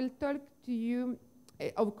 I will talk to you,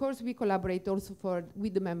 of course, we collaborate also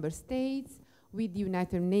with the member states, with the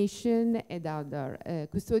United Nations and other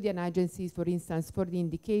custodian agencies, for instance, for the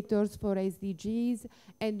indicators for SDGs,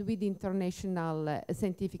 and with international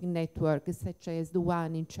scientific networks, such as the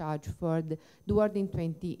one in charge for the World in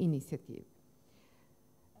 20 initiative.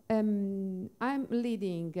 I'm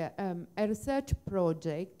leading a research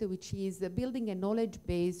project which is building a knowledge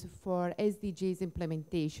base for SDGs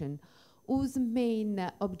implementation, whose main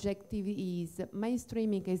objective is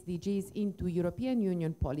mainstreaming SDGs into European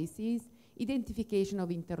Union policies, identification of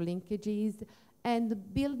interlinkages, and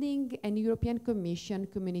building an European Commission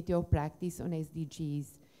community of practice on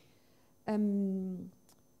SDGs.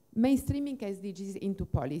 Mainstreaming SDGs into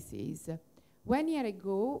policies. 1 year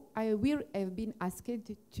ago, I will have been asked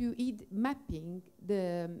to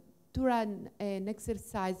run an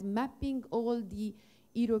exercise mapping all the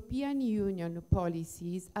European Union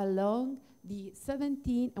policies along the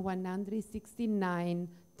 169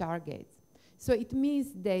 targets. So it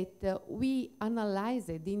means that we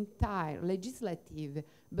analyzed the entire legislative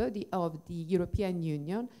body of the European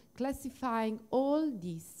Union, classifying all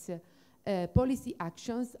these policy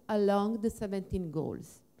actions along the 17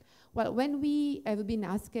 goals. Well, when we have been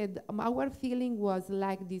asked, our feeling was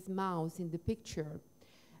like this mouse in the picture.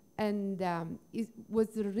 And it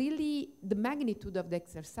was really, the magnitude of the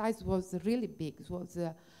exercise was really big. It was,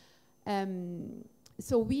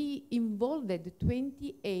 so we involved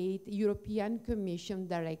 28 European Commission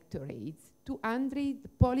directorates,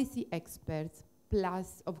 200 policy experts,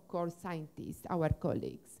 plus, of course, scientists, our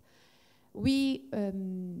colleagues. We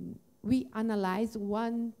analyzed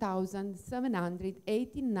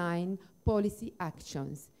 1,789 policy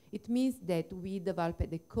actions. It means that we developed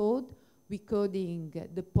the code, we coding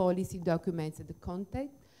the policy documents and the content,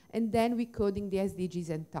 and then we coding the SDGs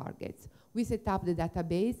and targets. We set up the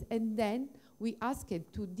database, and then we asked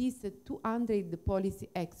to these 200 policy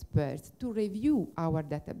experts to review our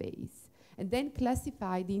database, and then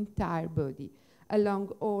classify the entire body along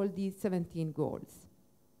all these 17 goals.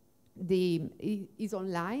 Is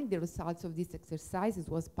online, the results of this exercise. It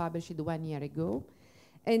was published 1 year ago.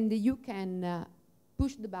 And you can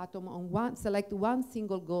push the button on select one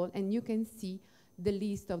single goal, and you can see the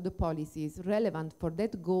list of the policies relevant for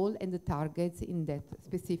that goal and the targets in that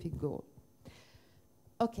specific goal.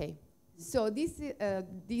 Okay, So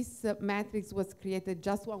this matrix was created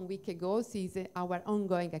just 1 week ago. So it's our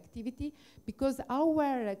ongoing activity because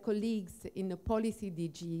our colleagues in the policy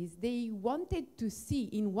DGs, they wanted to see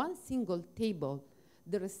in one single table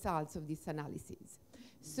the results of this analysis.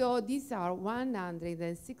 So these are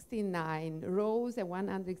 169 rows and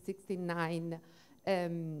 169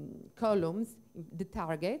 columns, the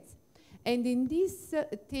targets. And in this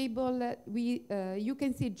table, you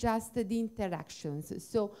can see just the interactions.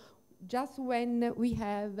 So just when we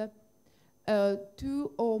have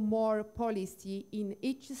 2 or more policy in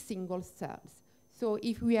each single cells. So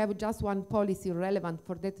if we have just one policy relevant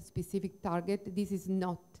for that specific target, this is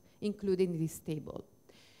not included in this table.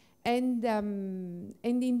 And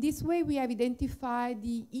in this way, we have identified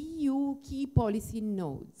the EU key policy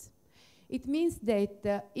nodes. It means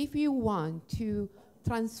that if you want to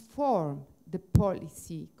transform the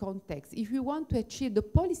policy context, if you want to achieve the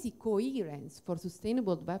policy coherence for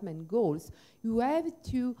sustainable development goals, you have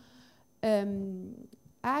to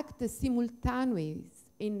act simultaneously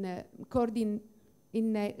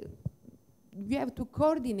you have to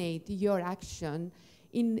coordinate your action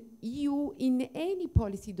in EU in any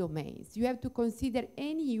policy domains. You have to consider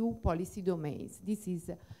any EU policy domains. This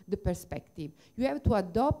is the perspective. You have to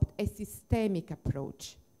adopt a systemic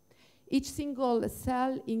approach. Each single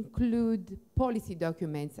cell includes policy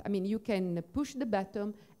documents. I mean, you can push the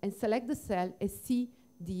button and select the cell and see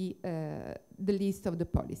the list of the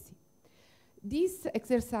policy. This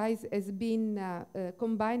exercise has been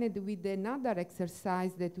combined with another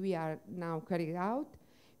exercise that we are now carrying out.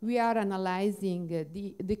 We are analyzing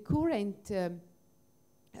the current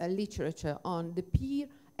literature on the peer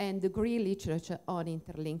and the green literature on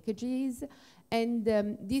interlinkages. And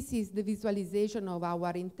this is the visualization of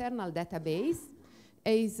our internal database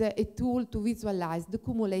as a tool to visualize the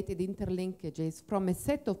cumulated interlinkages from a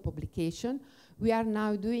set of publications. We are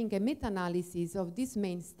now doing a meta-analysis of these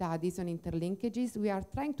main studies on interlinkages. We are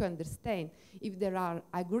trying to understand if there are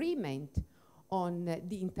agreement on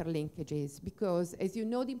the interlinkages, because as you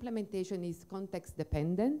know, the implementation is context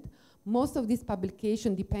dependent. Most of this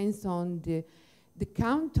publication depends on the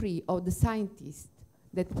country of the scientists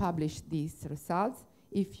that publish these results.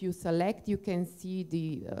 If you select, you can see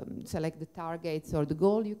select the targets or the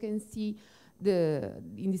goal. You can see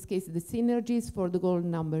in this case, the synergies for the goal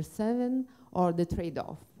number 7 or the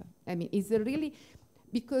trade-off. I mean, it's really,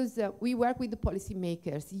 because we work with the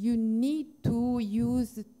policymakers, you need to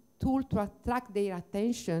use the tool to attract their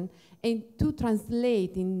attention and to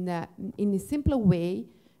translate in a simpler way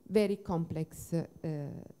very complex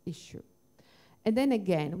issue. And then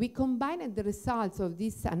again, we combined the results of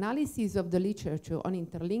this analysis of the literature on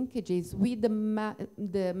interlinkages with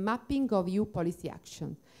the mapping of EU policy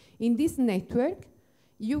action. In this network,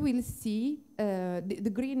 you will see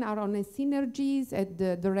the green are on the synergies and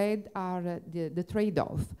the red are the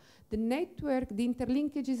trade-off. The network, the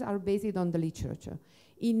interlinkages are based on the literature.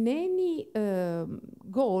 In any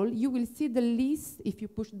goal, you will see the list. If you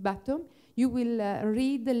push the button, you will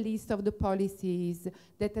read the list of the policies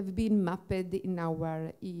that have been mapped in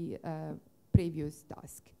our previous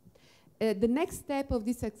task. The next step of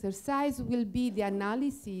this exercise will be the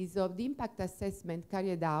analysis of the impact assessment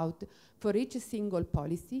carried out for each single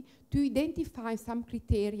policy to identify some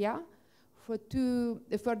criteria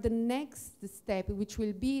for the next step, which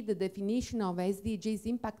will be the definition of SDGs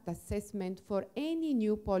impact assessment for any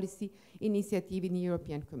new policy initiative in the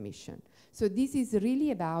European Commission. So this is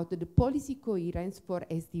really about the policy coherence for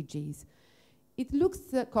SDGs. It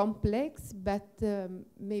looks complex, but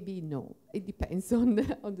maybe no. It depends on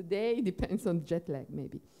the day, it depends on jet lag,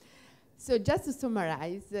 maybe. So just to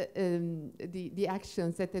summarize the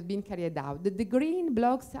actions that have been carried out, the green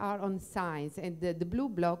blocks are on science, and the blue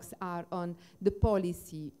blocks are on the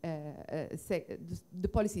policy, the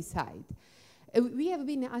policy side. We have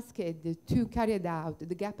been asked to carry out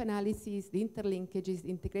the gap analysis, the interlinkages,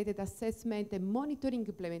 integrated assessment, and monitoring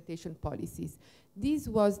implementation policies. This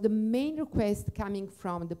was the main request coming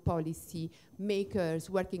from the policy makers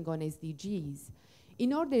working on SDGs.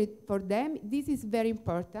 In order for them, this is very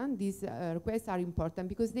important. These requests are important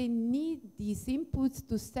because they need these inputs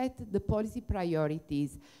to set the policy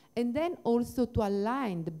priorities and then also to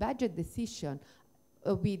align the budget decision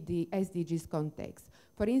with the SDGs context.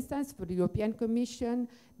 For instance, for the European Commission,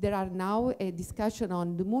 there are now a discussion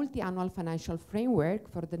on the multi-annual financial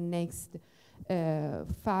framework for the next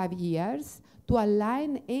 5 years to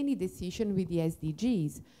align any decision with the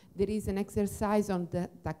SDGs. There is an exercise on the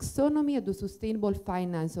taxonomy of the sustainable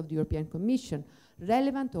finance of the European Commission,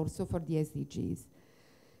 relevant also for the SDGs.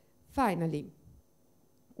 Finally,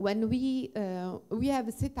 when we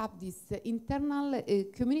have set up this internal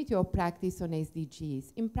community of practice on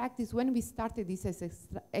SDGs. In practice, when we started this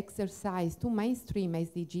exercise to mainstream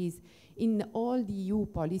SDGs in all the EU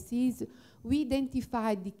policies, we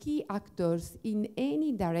identified the key actors in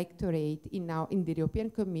any directorate in the European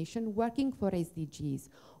Commission working for SDGs.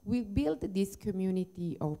 We built this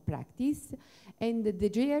community of practice, and the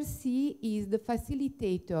JRC is the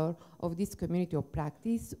facilitator of this community of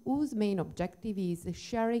practice, whose main objective is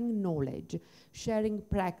sharing knowledge, sharing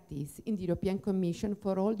practice in the European Commission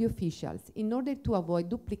for all the officials in order to avoid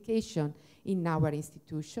duplication in our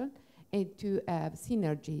institution and to have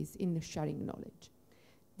synergies in sharing knowledge.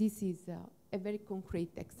 This is a very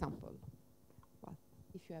concrete example. Well,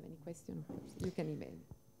 if you have any question, of course, you can email me.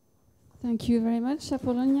 Thank you very much,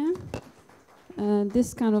 Apollonia.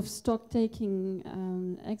 This kind of stock-taking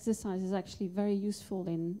exercise is actually very useful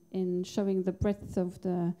in showing the breadth of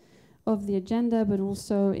the agenda, but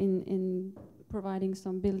also in providing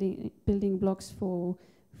some building blocks for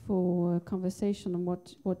conversation on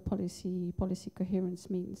what policy coherence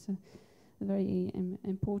means. Very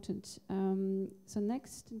important. So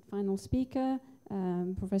next and final speaker,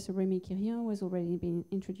 Professor Remi Quirion, was already been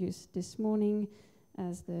introduced this morning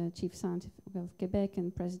as the Chief Scientist of Quebec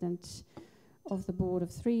and President of the Board of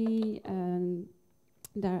 3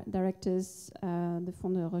 directors, the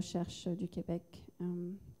Fonds de Recherche du Québec.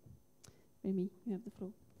 Remi, you have the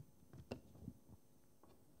floor.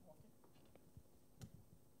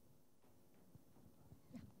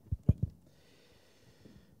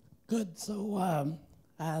 Good. So,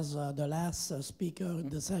 as the last speaker in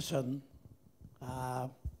the session,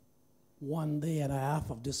 1 day and a half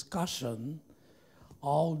of discussion,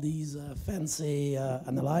 all these fancy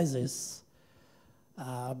analyses,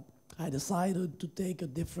 I decided to take a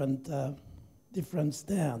different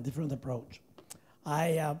stand, different approach.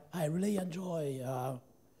 I really enjoy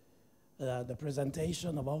the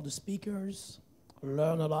presentation of all the speakers,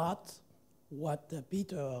 learn a lot. What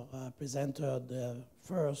Peter presented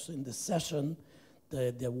first in the session,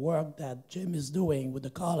 the work that Jim is doing with a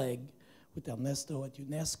colleague, with Ernesto at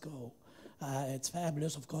UNESCO, it's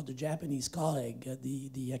fabulous. Of course, the Japanese colleague,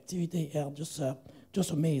 the activity are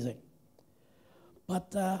just amazing.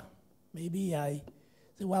 But maybe I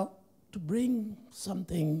say, well, to bring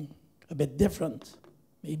something a bit different,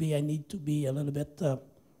 maybe I need to be a little bit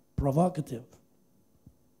provocative.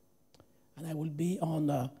 And I will be on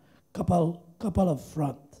a couple of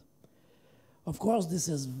fronts. Of course, this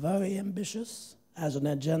is very ambitious as an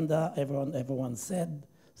agenda. Everyone said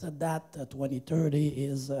that 2030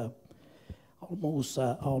 is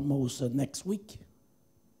almost next week.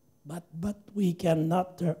 But we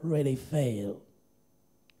cannot really fail.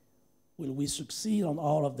 Will we succeed on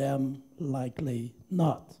all of them? Likely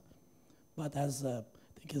not. But as I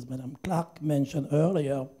think as Madame Clark mentioned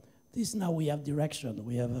earlier, this now we have direction.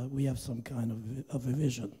 We have some kind of a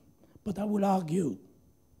vision. But I will argue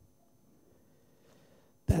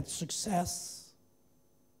that success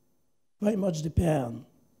very much depends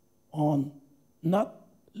on not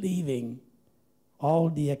leaving all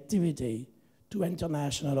the activity to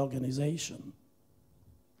international organization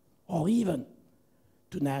or even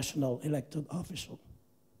to national elected officials.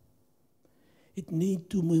 It needs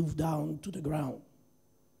to move down to the ground,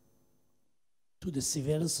 to the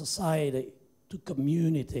civil society, to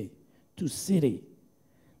community, to city.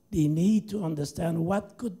 They need to understand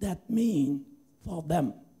what could that mean for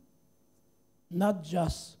them, not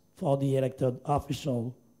just for the elected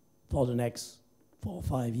official for the next 4 or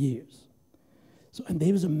 5 years. So, and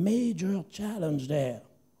there is a major challenge there,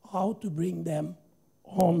 how to bring them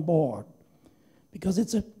on board, because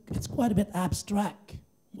it's quite a bit abstract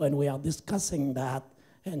when we are discussing that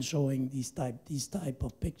and showing these type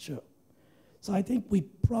of picture. So I think we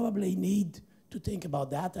probably need to think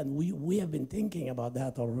about that, and we have been thinking about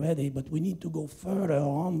that already, but we need to go further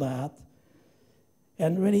on that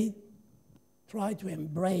and really try to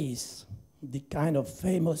embrace the kind of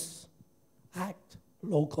famous act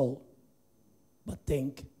local, but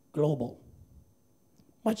think global.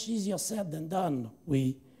 Much easier said than done.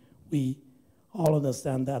 We all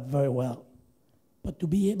understand that very well. But to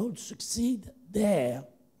be able to succeed there,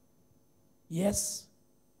 yes,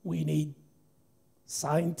 we need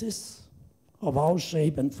scientists of all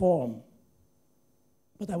shape and form.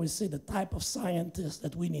 But I would say the type of scientists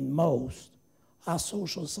that we need most are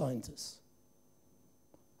social scientists,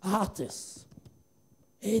 artists,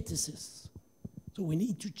 ethicists. So we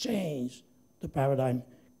need to change the paradigm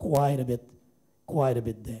quite a bit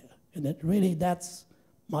there. And that really, that's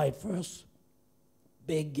my first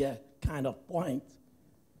big kind of point.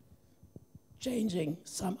 Changing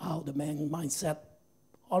somehow the mindset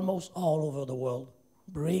almost all over the world,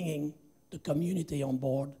 bringing the community on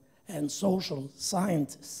board, and social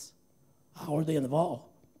scientists are already involved,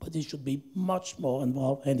 but they should be much more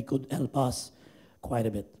involved, and it could help us quite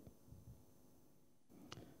a bit.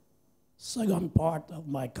 Second part of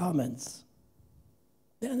my comments,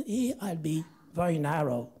 then here I'll be very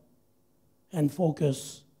narrow and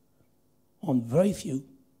focus on very few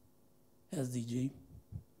SDG,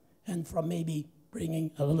 and from maybe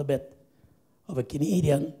bringing a little bit of a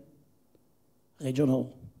Canadian,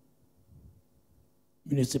 regional,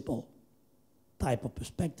 municipal type of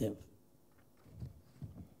perspective.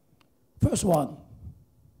 First one,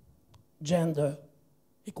 gender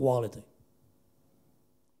equality.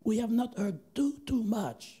 We have not heard too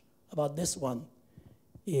much about this one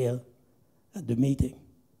here at the meeting.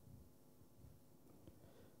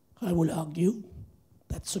 I will argue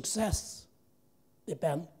that success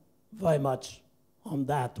depends very much on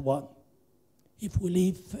that one. If we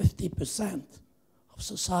leave 50% of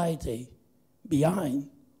society behind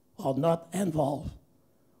or not involved,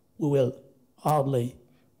 we will hardly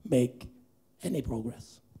make any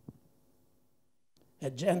progress.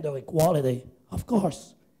 And gender equality, of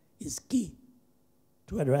course, is key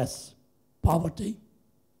to address poverty,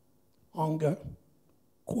 hunger,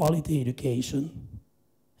 quality education,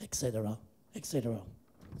 etc., etc.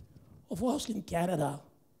 Of course, in Canada,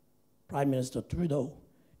 Prime Minister Trudeau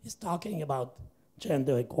is talking about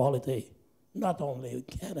gender equality, not only in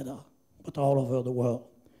Canada, but all over the world.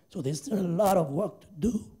 So there's still a lot of work to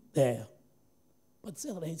do there. But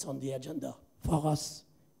certainly it's on the agenda for us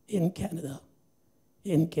in Canada,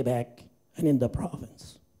 in Quebec, and in the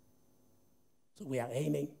province. So we are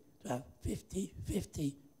aiming to have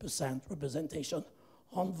 50% representation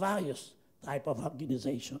on various types of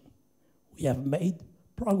organization. We have made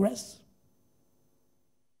progress.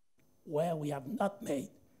 Where we have not made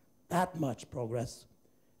that much progress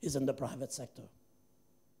is in the private sector.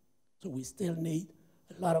 So we still need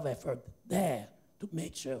a lot of effort there to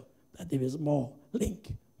make sure that there is more link,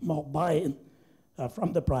 more buy-in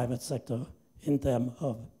from the private sector in terms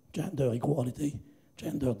of gender equality,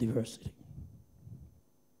 gender diversity.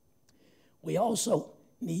 We also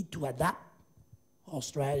need to adapt our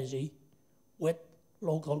strategy with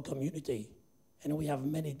local community. And we have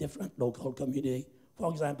many different local community.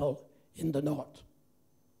 For example, in the north,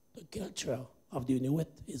 the culture of the Inuit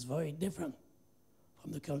is very different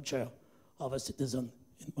from the culture of a citizen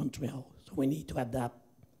in Montreal. So we need to adapt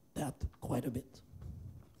that quite a bit.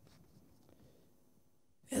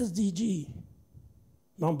 SDG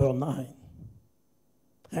number 9,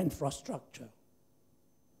 infrastructure,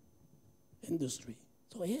 industry.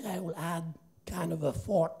 So here I will add kind of a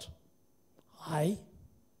fourth I,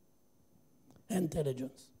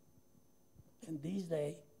 intelligence. And these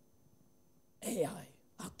days, AI,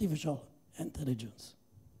 artificial intelligence.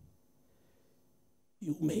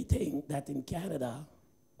 You may think that in Canada,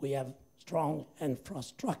 we have strong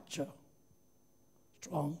infrastructure,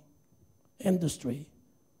 strong industry.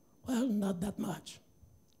 Well, not that much.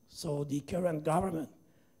 So the current government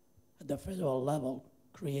at the federal level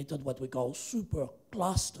created what we call super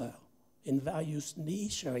cluster in various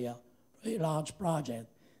niche areas, very large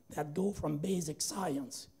projects that go from basic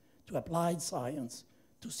science to applied science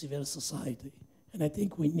to civil society. And I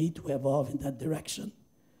think we need to evolve in that direction.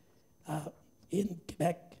 In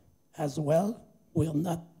Quebec as well, we're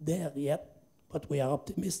not there yet, but we are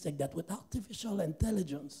optimistic that with artificial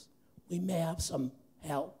intelligence, we may have some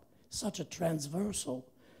help, such a transversal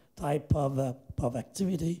type of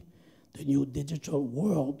activity, the new digital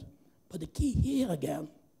world. But the key here again,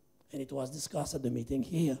 and it was discussed at the meeting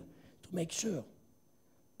here, to make sure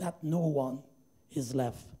that no one is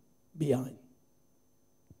left behind.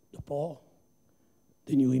 The poor,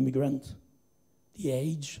 the new immigrant, the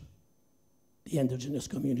age, the indigenous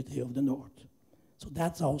community of the North. So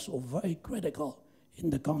that's also very critical in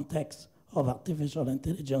the context of artificial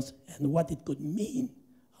intelligence and what it could mean,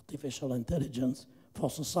 artificial intelligence, for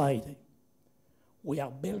society. We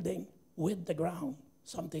are building with the ground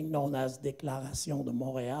something known as Déclaration de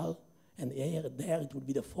Montréal, and there it would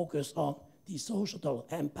be the focus on the social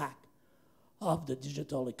impact of the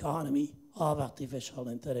digital economy, of artificial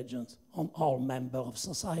intelligence on all members of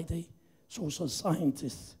society. Social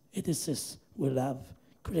scientists, ethicists will have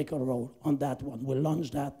critical role on that one. We'll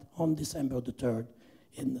launch that on December the 3rd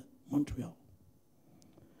in Montreal.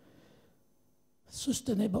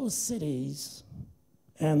 Sustainable cities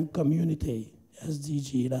and community,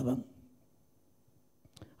 SDG 11.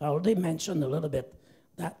 I already mentioned a little bit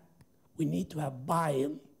that we need to have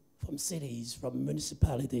buy-in from cities, from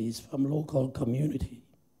municipalities, from local community.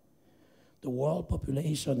 The world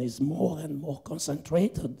population is more and more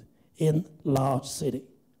concentrated in large cities.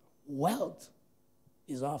 Wealth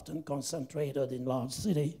is often concentrated in large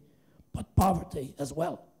cities, but poverty as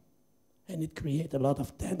well. And it creates a lot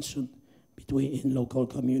of tension between local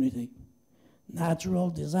community. Natural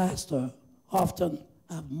disasters often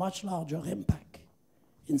have much larger impact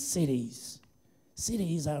in cities.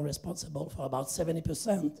 Cities are responsible for about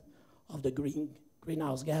 70% of the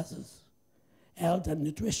greenhouse gases. Health and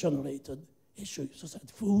nutrition-related issues, such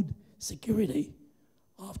as food security,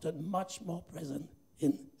 often much more present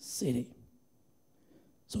in city.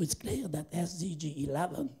 So it's clear that SDG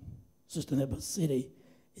 11, Sustainable City,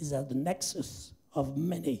 is at the nexus of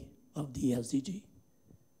many of the SDG,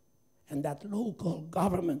 and that local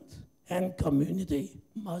government and community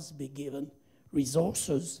must be given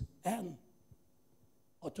resources and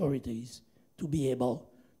authorities to be able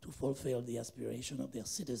to fulfill the aspiration of their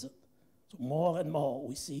citizens. So more and more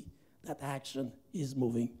we see that action is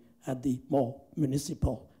moving at the more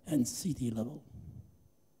municipal and city level.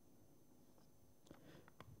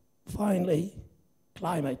 Finally,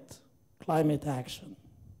 climate action.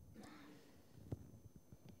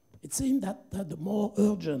 It seems that the more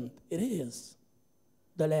urgent it is,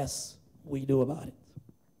 the less we do about it.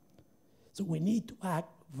 So we need to act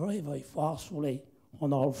very, very forcefully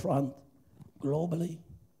on all fronts, globally,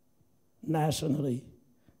 nationally,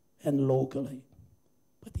 and locally.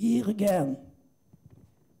 But here again,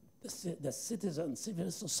 the citizen,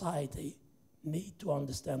 civil society need to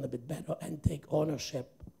understand a bit better and take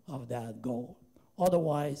ownership of that goal.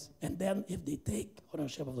 Otherwise, and then if they take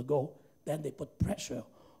ownership of the goal, then they put pressure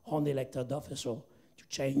on the elected official to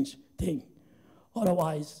change things.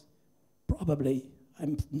 Otherwise, probably,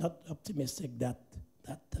 I'm not optimistic that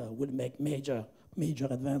will make major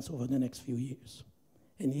advance over the next few years.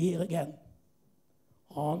 And here again,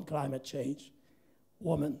 on climate change,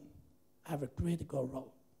 women have a critical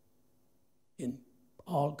role in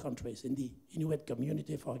all countries. In the Inuit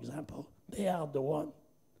community, for example, they are the one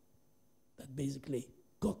that basically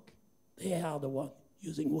cook. They are the one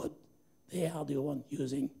using wood. They are the one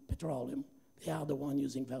using petroleum. They are the one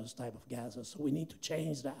using various types of gases. So we need to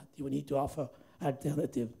change that. We need to offer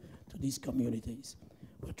alternative to these communities.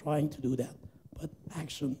 We're trying to do that, but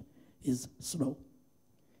action is slow.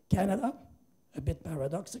 Canada, a bit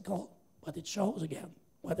paradoxical, but it shows again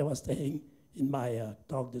what I was saying in my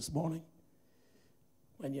talk this morning.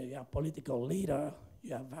 When you are a political leader,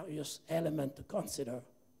 you have various elements to consider.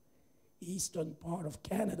 Eastern part of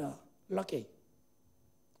Canada, lucky.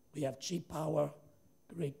 We have cheap power,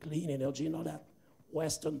 great clean energy and all that.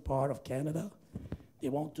 Western part of Canada, they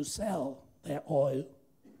want to sell their oil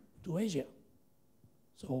to Asia.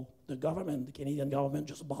 So the government, the Canadian government,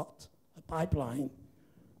 just bought a pipeline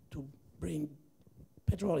to bring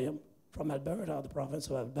petroleum from Alberta, the province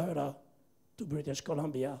of Alberta, to British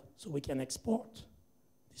Columbia so we can export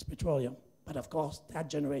this petroleum. But of course, that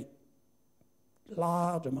generates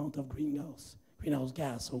large amount of greenhouse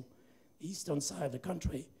gas. So the eastern side of the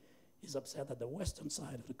country is upset at the western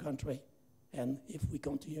side of the country. And if we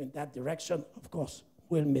continue in that direction, of course,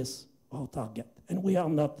 we'll miss our target. And we are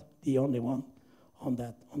not the only one on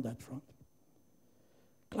that front.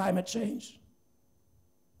 Climate change.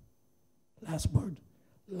 Last word.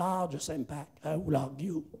 Largest impact, I will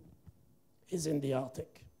argue, is in the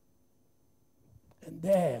Arctic. And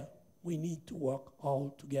there, we need to work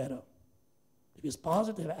all together. There is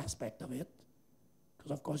positive aspect of it,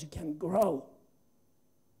 because of course you can grow,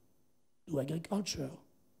 do agriculture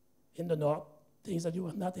in the north, things that you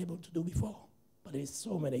were not able to do before. But there's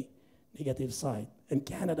so many negative sides, and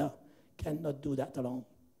Canada cannot do that alone.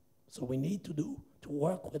 So we need to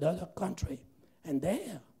work with other countries, and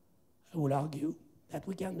there, I would argue that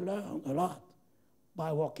we can learn a lot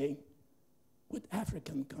by working with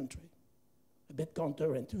African countries. A bit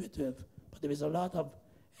counterintuitive, but there is a lot of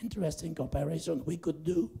interesting comparison we could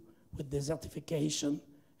do with desertification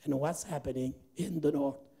and what's happening in the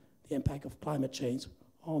north, the impact of climate change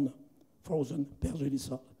on frozen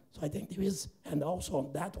pergélisol. So I think there is, and also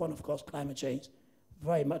on that one, of course, climate change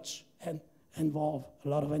very much and involve a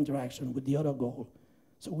lot of interaction with the other goal.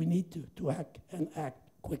 So we need to act and act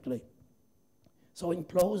quickly. So in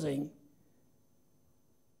closing,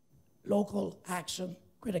 local action,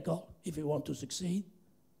 critical if we want to succeed.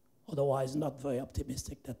 Otherwise, not very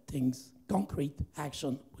optimistic that concrete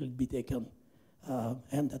action will be taken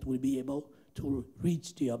and that we'll be able to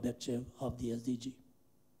reach the objective of the SDG.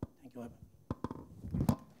 Thank you very much.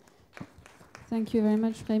 Thank you very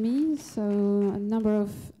much, Remi. So a number of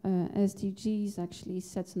SDGs actually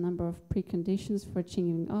sets a number of preconditions for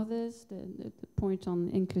achieving others. The point on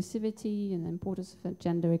inclusivity and the importance of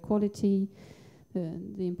gender equality,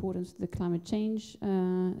 the importance of the climate change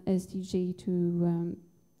SDG to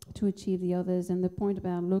to achieve the others. And the point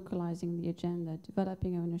about localizing the agenda,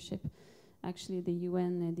 developing ownership. Actually, the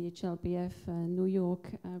UN and the HLPF New York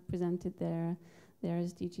presented their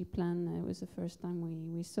SDG plan. It was the first time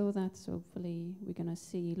we saw that, so hopefully we're going to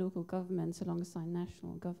see local governments alongside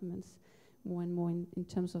national governments more and more in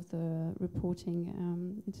terms of the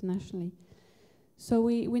reporting internationally. So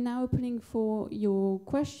we're now opening for your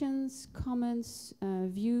questions, comments,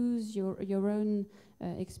 views, your own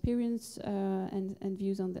experience and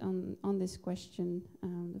views on this question.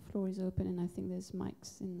 The floor is open, and I think there's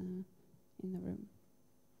mics in the room.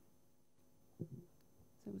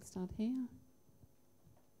 So we'll start here.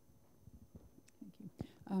 Thank you.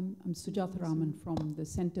 I'm Sujatha Raman from the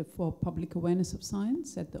Center for Public Awareness of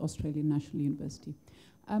Science at the Australian National University.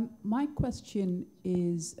 My question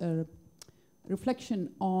is a reflection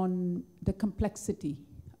on the complexity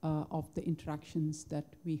of the interactions that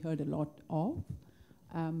we heard a lot of.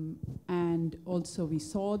 And also we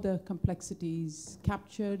saw the complexities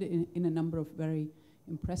captured in a number of very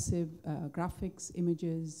impressive graphics,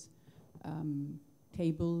 images,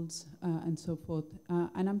 tables, and so forth.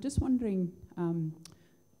 And I'm just wondering,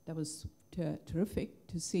 that was terrific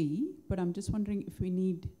to see, but I'm just wondering if we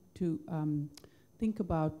need to think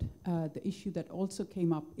about the issue that also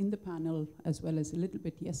came up in the panel, as well as a little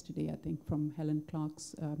bit yesterday, I think, from Helen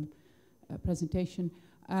Clark's presentation,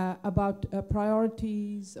 about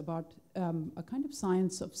priorities, about a kind of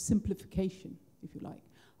science of simplification, if you like.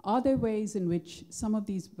 Are there ways in which some of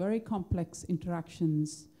these very complex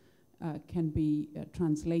interactions can be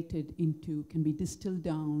translated into, can be distilled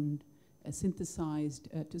down, synthesized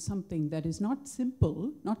to something that is not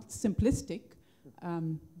simple, not simplistic,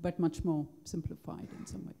 but much more simplified in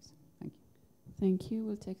some ways? Thank you. Thank you.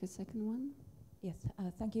 We'll take the second one. Yes,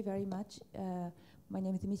 thank you very much. My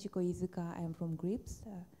name is Michiko Izuka. I am from GRIPS.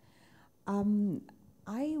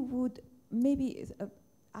 I would maybe,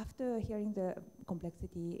 after hearing the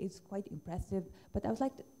complexity, it's quite impressive, but I would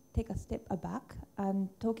like to take a step back and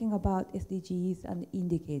talking about SDGs and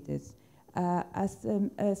indicators. As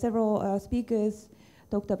several speakers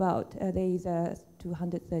talked about, there is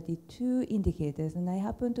 232 indicators, and I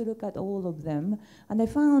happened to look at all of them, and I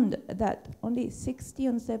found that only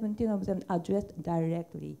 16 or 17 of them addressed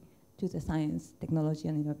directly to the science, technology,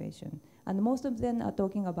 and innovation. And most of them are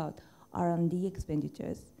talking about R&D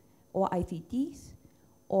expenditures, or ICTs,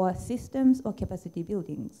 or systems or capacity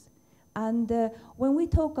buildings. And when we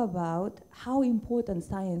talk about how important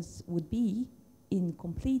science would be in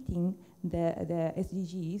completing the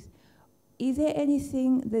SDGs, is there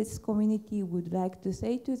anything this community would like to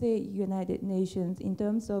say to the United Nations in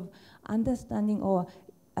terms of understanding or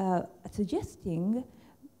suggesting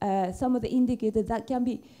some of the indicators that can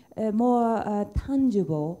be more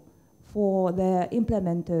tangible for the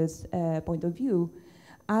implementers' point of view?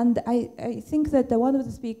 And I think that one of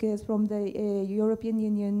the speakers from the European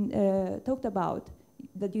Union talked about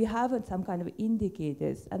that you have some kind of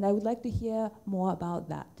indicators, and I would like to hear more about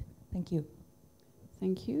that. Thank you.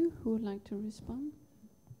 Thank you. Who would like to respond?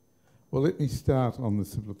 Well, let me start on the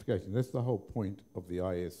simplification. That's the whole point of the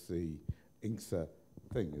INGSA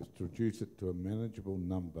thing, is to reduce it to a manageable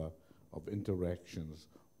number of interactions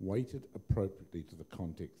weighted appropriately to the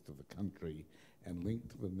context of the country and linked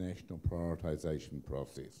to the national prioritisation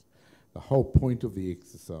process. The whole point of the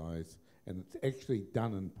exercise, and it's actually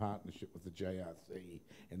done in partnership with the JRC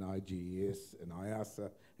and IGS and IASA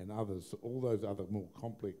and others, all those other more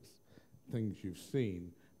complex things you've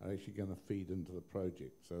seen are actually going to feed into the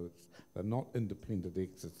project. So they're not independent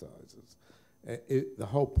exercises. The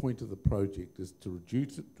whole point of the project is to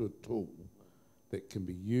reduce it to a tool that can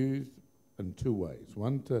be used in two ways.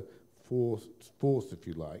 One, to force, if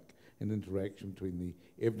you like, an interaction between the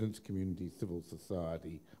evidence community, civil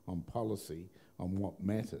society on policy, on what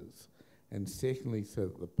matters. And secondly, so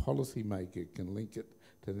that the policy maker can link it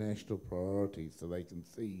to national priorities so they can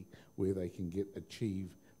see where they can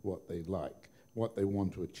achieve what they like, what they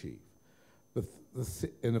want to achieve.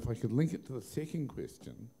 And if I could link it to the second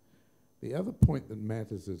question, the other point that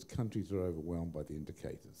matters is countries are overwhelmed by the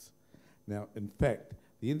indicators. Now, in fact,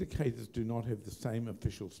 the indicators do not have the same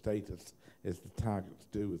official status as the targets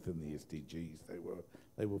do within the SDGs.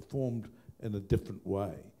 They were formed in a different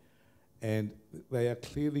way. And they are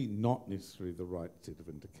clearly not necessarily the right set of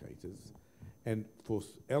indicators. And for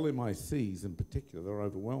LMICs in particular, they're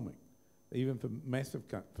overwhelming. Even for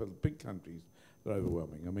for big countries, they're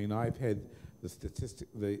overwhelming. I mean, I've had the statistic,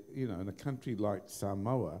 in a country like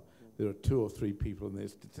Samoa, there are 2 or 3 people in their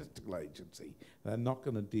statistical agency. They're not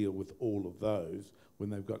going to deal with all of those when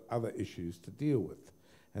they've got other issues to deal with.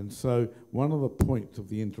 And so one of the points of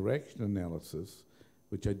the interaction analysis,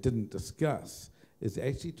 which I didn't discuss, is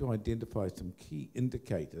actually to identify some key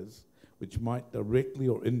indicators which might directly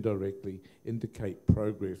or indirectly indicate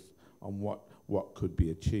progress on what could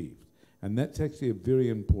be achieved. And that's actually a very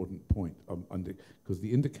important point, because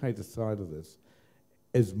the indicator side of this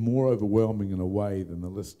is more overwhelming in a way than the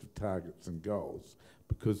list of targets and goals,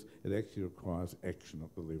 because it actually requires action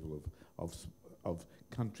at the level of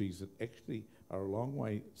countries that actually are a long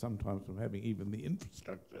way sometimes from having even the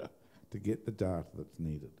infrastructure to get the data that's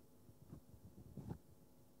needed.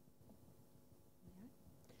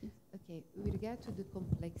 Okay, with regard to the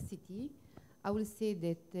complexity, I will say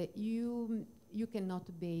that you cannot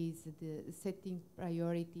base the setting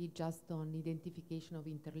priority just on identification of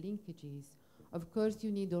interlinkages. Of course,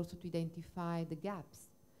 you need also to identify the gaps,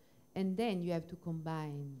 and then you have to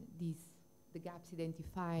combine the gaps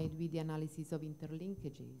identified with the analysis of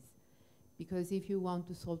interlinkages. Because if you want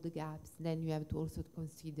to solve the gaps, then you have to also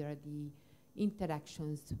consider the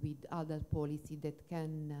interactions with other policy that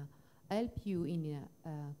can help you in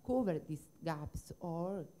cover these gaps,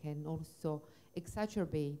 or can also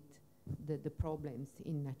exacerbate the problems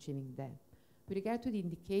in achieving them. With regard to the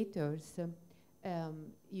indicators,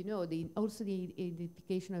 you know, also the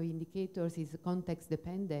identification of indicators is context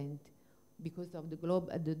dependent because of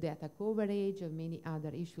the data coverage and many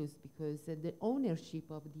other issues, because the ownership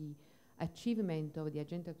of the achievement of the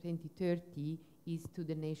Agenda 2030 is to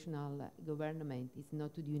the national government, it's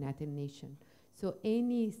not to the United Nations. So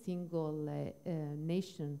any single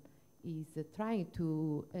nation is trying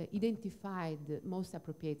to identify the most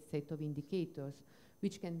appropriate set of indicators,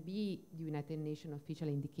 which can be the United Nations official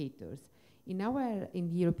indicators. In the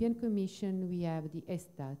European Commission, we have the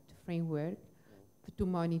ESTAT framework to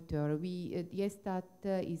monitor. The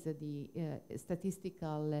ESTAT is the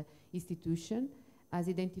statistical institution, has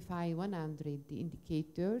identified 100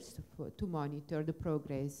 indicators to monitor the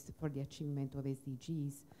progress for the achievement of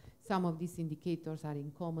SDGs. Some of these indicators are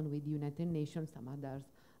in common with the United Nations, some others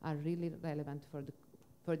are really relevant for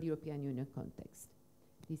the European Union context.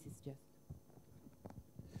 This is just.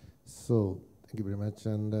 So, thank you very much.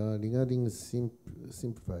 And regarding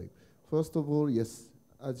simplify, first of all, yes,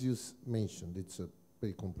 as you mentioned, it's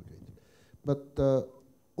very complicated. But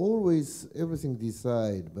always everything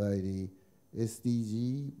decided by the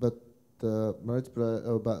SDG, but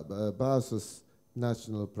versus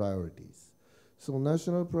national priorities. So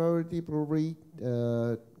national priority probably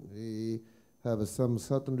have some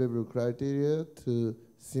certain level of criteria to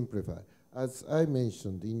simplify. As I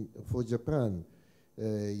mentioned, for Japan,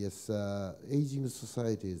 yes, aging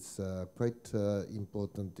society is quite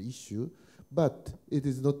important issue, but it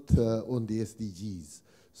is not on the SDGs.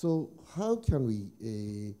 So how can we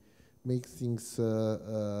make things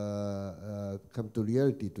come to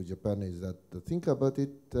reality to Japan is that think about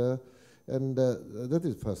it, and that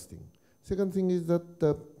is first thing. Second thing is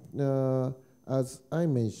that, as I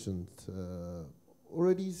mentioned,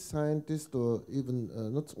 already scientists, or even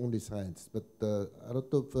not only scientists, but a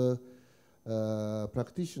lot of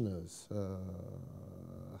practitioners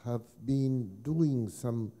have been doing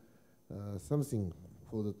something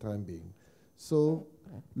for the time being. So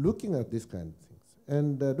looking at this kind of things,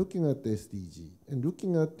 and looking at the SDG, and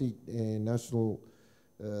looking at the national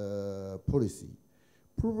policy,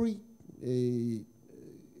 probably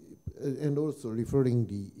and also referring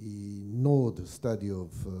the node study of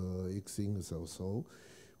INGSA also,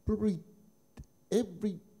 probably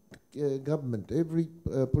every government, every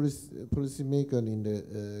policy maker in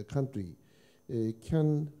the country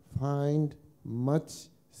can find much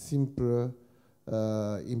simpler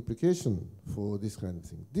implication for this kind of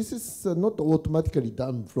thing. This is not automatically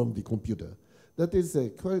done from the computer. That is a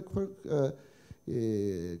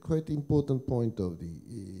quite important point of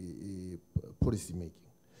the policy making.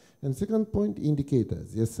 And second point,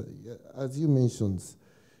 indicators. Yes, as you mentioned,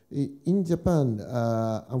 in Japan,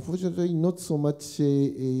 unfortunately, not so much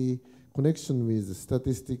a connection with the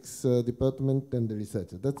statistics department and the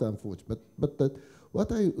research. That's unfortunate. But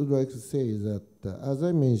what I would like to say is that, as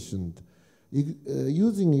I mentioned,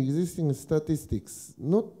 using existing statistics,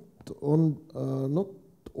 not all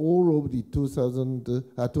of the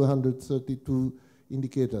 232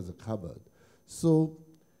 indicators are covered. So,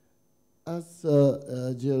 as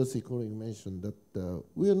GRC Quirion mentioned, that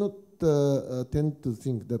we are not tend to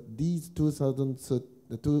think that these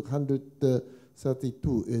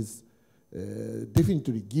 232 is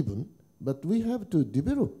definitely given, but we have to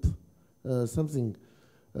develop something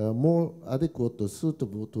more adequate or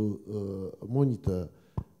suitable to monitor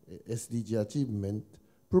SDG achievement.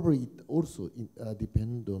 Probably it also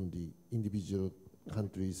depend on the individual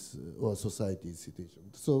countries or society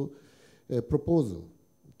situation. So a proposal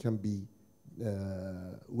can be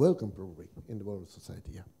welcome probably in the world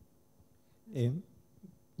society, yeah.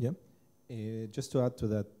 Yeah. Just to add to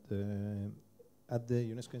that, at the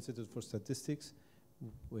UNESCO Institute for Statistics,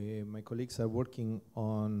 my colleagues are working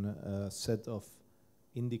on a set of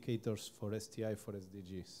indicators for STI for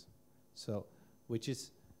SDGs. So, which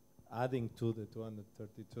is adding to the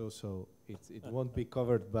 232, so it won't be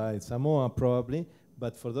covered by Samoa probably,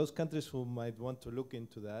 but for those countries who might want to look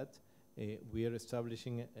into that, we are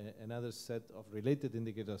establishing another set of related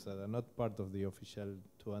indicators that are not part of the official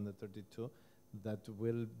 232 that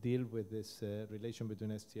will deal with this relation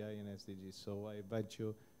between STI and SDGs. So I invite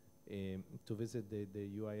you to visit the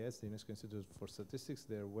UIS, the UNESCO Institute for Statistics,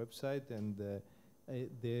 their website, and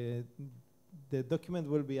the document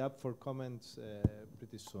will be up for comments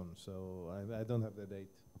pretty soon. So I don't have the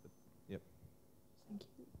date, but yep. Thank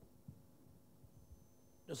you.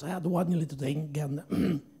 Just add one little thing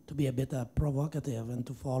again to be a bit provocative and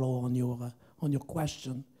to follow on your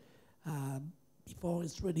question. Before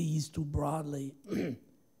it's really used too broadly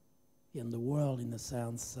in the world, in a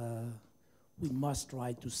sense, we must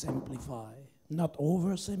try to simplify. Not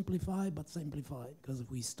oversimplify, but simplify. Because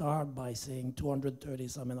if we start by saying 230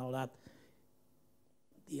 something and all that,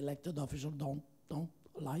 the elected officials don't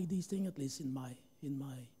like these things, at least in my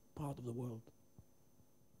part of the world.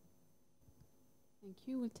 Thank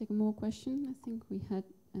you. We'll take more questions. I think we had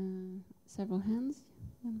several hands.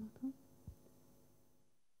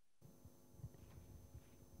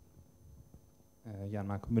 Jan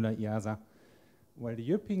Marco Müller, IASA. Well, the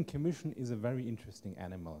European Commission is a very interesting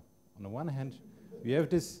animal. On the one hand, we have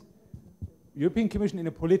this European Commission in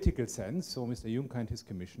a political sense, so Mr. Juncker and his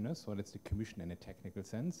commissioners, so that's the Commission in a technical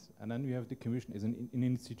sense, and then we have the Commission as an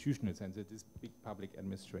institutional sense, it is big public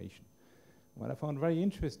administration. What I found very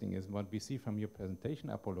interesting is what we see from your presentation,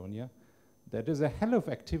 Apollonia, that there's a hell of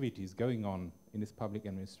activities going on in this public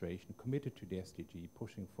administration, committed to the SDG,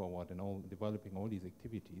 pushing forward and developing all these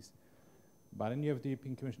activities. But then you have the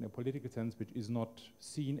European Commission in a political sense, which is not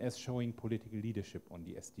seen as showing political leadership on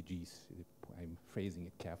the SDGs. I'm phrasing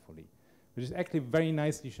it carefully. Which is actually very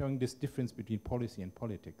nicely showing this difference between policy and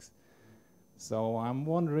politics. So I'm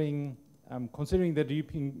wondering, considering that the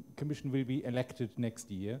European Commission will be elected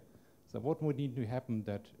next year, so what would need to happen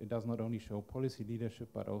that it does not only show policy leadership,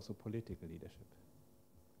 but also political leadership?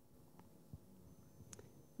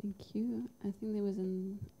 Thank you. I think there was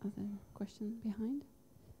another question behind.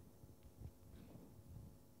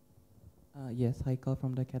 Yes, hi, Carl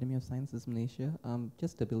from the Academy of Sciences, Malaysia.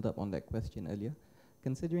 Just to build up on that question earlier,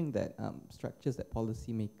 considering that structures that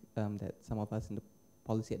that some of us in the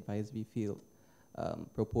policy advisory field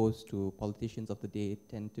propose to politicians of the day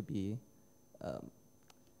tend to be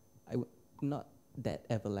not that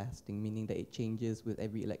everlasting, meaning that it changes with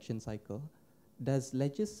every election cycle. Does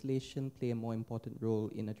legislation play a more important role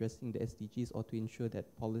in addressing the SDGs, or to ensure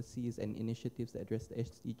that policies and initiatives that address the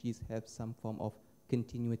SDGs have some form of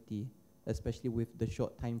continuity, especially with the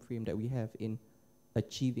short time frame that we have in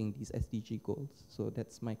achieving these SDG goals? So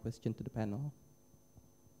that's my question to the panel.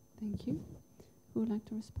 Thank you. Who would like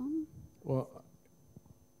to respond? Well,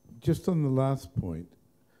 just on the last point,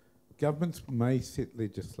 governments may set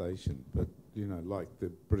legislation, but, you know, like the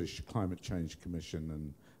British Climate Change Commission,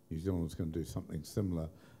 and New Zealand's going to do something similar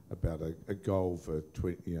about a goal for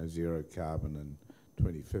zero carbon in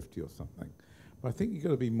 2050 or something. But I think you've got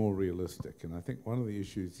to be more realistic, and I think one of the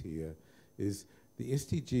issues here is the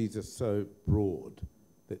SDGs are so broad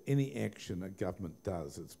that any action a government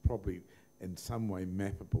does, it's probably in some way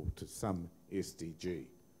mappable to some SDG.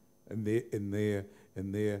 And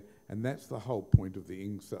that's the whole point of the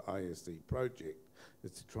INGSA project,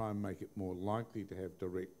 is to try and make it more likely to have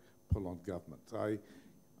direct pull on governments.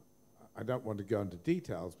 I don't want to go into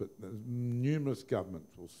details, but numerous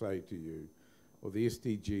governments will say to you, well, the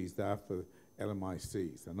SDGs, they're for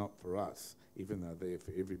LMICs, they're not for us, even though they're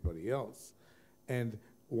for everybody else. And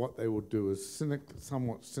what they will do is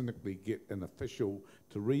somewhat cynically get an official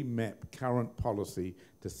to remap current policy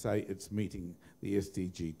to say it's meeting the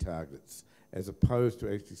SDG targets, as opposed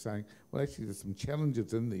to actually saying, well, actually there's some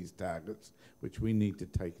challenges in these targets which we need to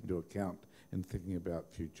take into account in thinking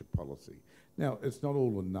about future policy. Now, it's not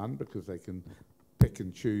all or none, because they can pick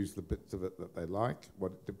and choose the bits of it that they like,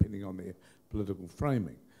 depending on their political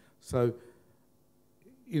framing. So,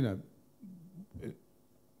 you know,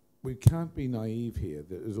 we can't be naive here.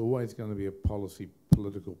 There is always going to be a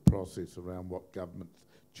political process around what governments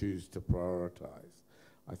choose to prioritise.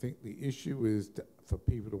 I think the issue is for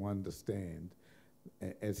people to understand,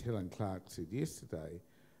 as Helen Clark said yesterday,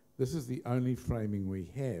 this is the only framing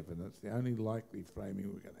we have, and it's the only likely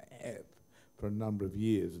framing we're going to have for a number of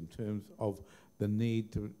years in terms of the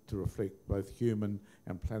need to reflect both human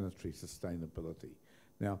and planetary sustainability.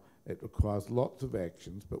 Now, it requires lots of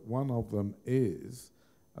actions, but one of them is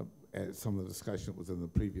some of the discussion that was in the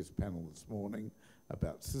previous panel this morning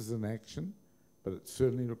about citizen action, but it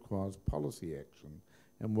certainly requires policy action.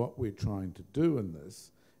 And what we're trying to do in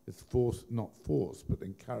this is not force, but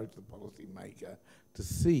encourage the policy maker to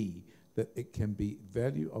see that it can be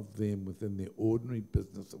value of them within their ordinary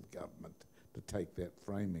business of government to take that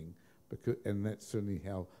framing, and that's certainly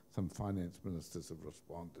how some finance ministers have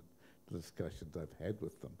responded to discussions I've had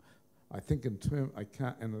with them. I think in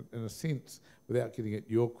a sense, without getting at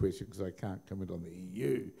your question, because I can't comment on the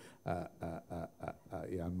EU,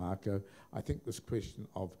 Jan Marco, I think this question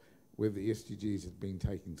of whether the SDGs have been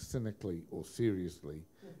taken cynically or seriously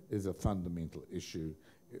is a fundamental issue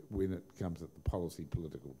when it comes at the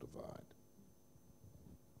policy-political divide.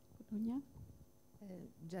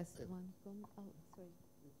 Just one comment. Oh, sorry.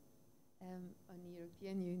 On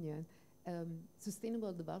European Union,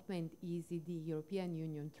 sustainable development is in the European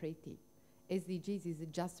Union Treaty. SDGs is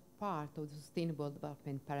just part of the sustainable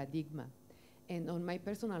development paradigm. And on my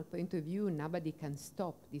personal point of view, nobody can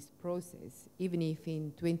stop this process. Even if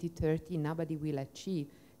in 2030 nobody will achieve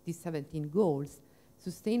these 17 goals,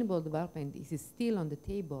 sustainable development is still on the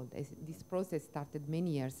table, as this process started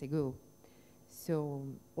many years ago. So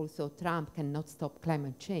also Trump cannot stop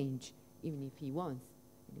climate change, even if he wants.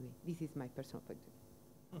 Anyway, this is my personal point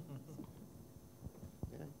of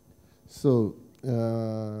view. So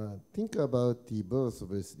think about the birth of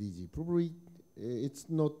SDG. Probably it's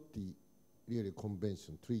not the really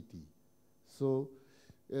convention treaty. So,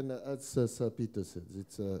 and as Sir Peter says,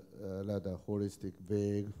 it's a rather holistic,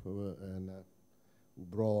 vague, and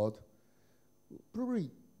broad. Probably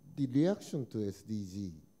the reaction to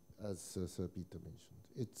SDG, as Sir Peter mentioned,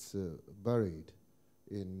 it's varied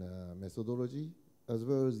in methodology, as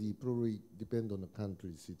well as the probably depend on the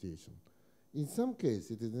country's situation. In some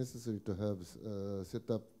cases, it is necessary to have set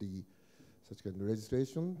up the such kind of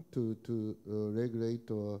legislation to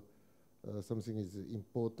regulate or something is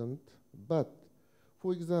important. But,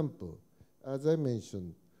 for example, as I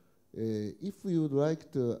mentioned, if we would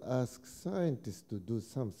like to ask scientists to do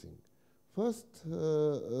something, first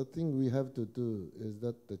thing we have to do is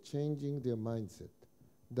that changing their mindset,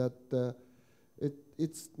 that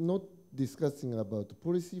it's not discussing about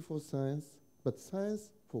policy for science, but science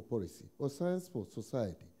for policy, or science for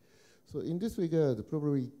society. So in this regard,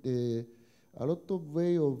 probably a lot of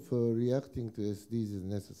way of reacting to SDGs is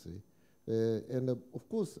necessary. And of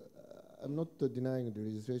course, I'm not denying the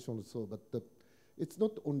legislation so, but it's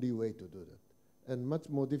not only way to do that, and much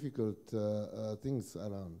more difficult things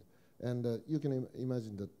around. And you can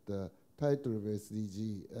imagine that the title of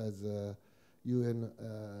SDG as a UN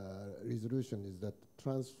resolution is that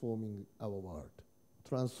transforming our world,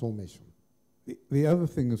 transformation. The other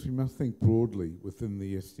thing is we must think broadly within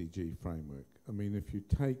the SDG framework. I mean, if you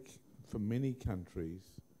take, for many countries,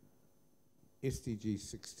 SDG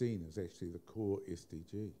 16 is actually the core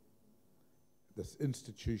SDG. The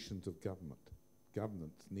institutions of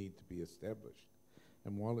governance need to be established.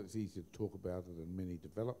 And while it's easy to talk about it in many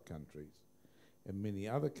developed countries, in many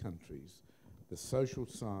other countries, the social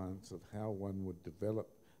science of how one would develop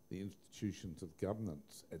the institutions of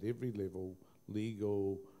governance at every level,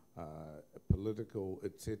 legal, political,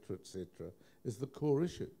 etc., is the core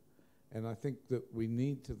issue. And I think that we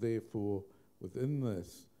need to therefore, within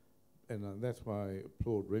this, and that's why I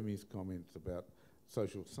applaud Remi's comments about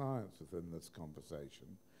social science within this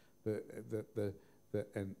conversation,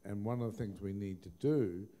 and one of the things we need to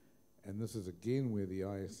do, and this is again where the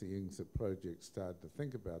INGSA project started to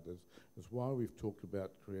think about this, is why we've talked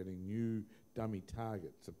about creating new dummy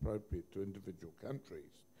targets appropriate to individual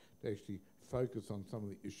countries to actually focus on some of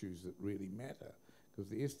the issues that really matter. Because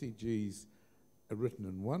the SDGs are written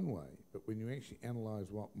in one way, but when you actually analyse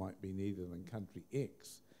what might be needed in country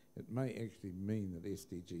X, it may actually mean that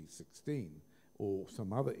SDG 16 or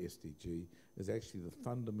some other SDG is actually the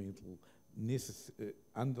fundamental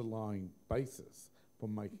underlying basis for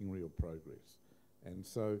making real progress. And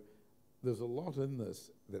so there's a lot in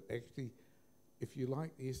this that actually, if you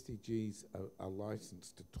like, the SDGs are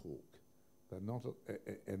licensed to talk. They're not,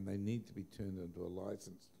 and they need to be turned into a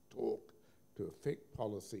license to talk, to affect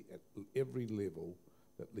policy at every level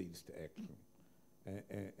that leads to action.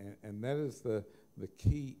 And that is the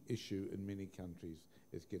key issue in many countries,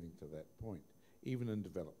 is getting to that point, even in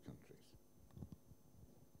developed countries.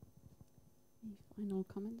 Any final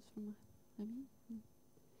comments from Remi?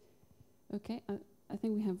 Okay, I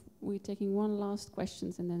think we're taking one last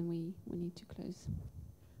questions and then we need to close.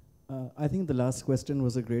 I think the last question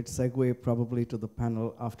was a great segue probably to the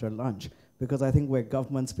panel after lunch, because I think where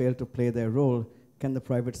governments fail to play their role, can the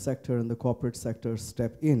private sector and the corporate sector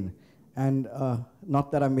step in? And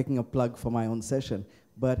not that I'm making a plug for my own session,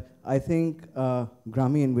 But I think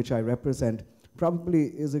Grameen, which I represent, probably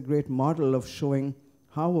is a great model of showing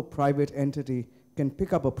how a private entity can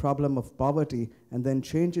pick up a problem of poverty and then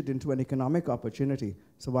change it into an economic opportunity.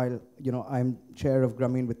 So while I'm chair of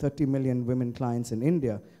Grameen with 30 million women clients in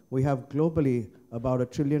India, we have globally about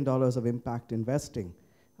 $1 trillion of impact investing.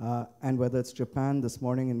 And whether it's Japan this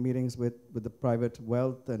morning in meetings with the private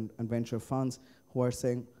wealth and venture funds who are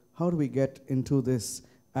saying, how do we get into this?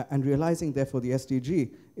 And realizing, therefore, the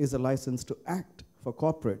SDG is a license to act for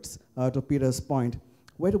corporates. To Peter's point,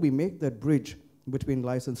 where do we make that bridge between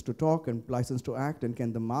license to talk and license to act, and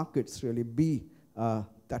can the markets really be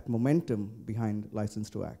that momentum behind license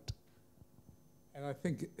to act? And I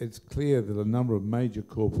think it's clear that a number of major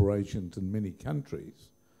corporations in many countries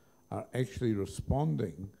are actually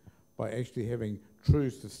responding by actually having true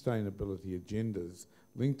sustainability agendas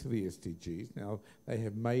linked to the SDGs. Now, they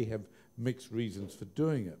may have mixed reasons for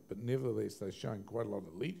doing it, but nevertheless, they're showing quite a lot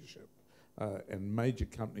of leadership. And major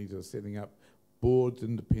companies are setting up boards,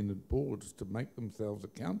 independent boards, to make themselves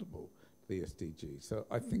accountable to the SDGs. So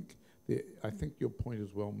I think your point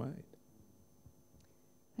is well made.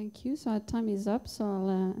 Thank you. So our time is up, so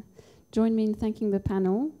I'll join me in thanking the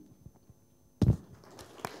panel.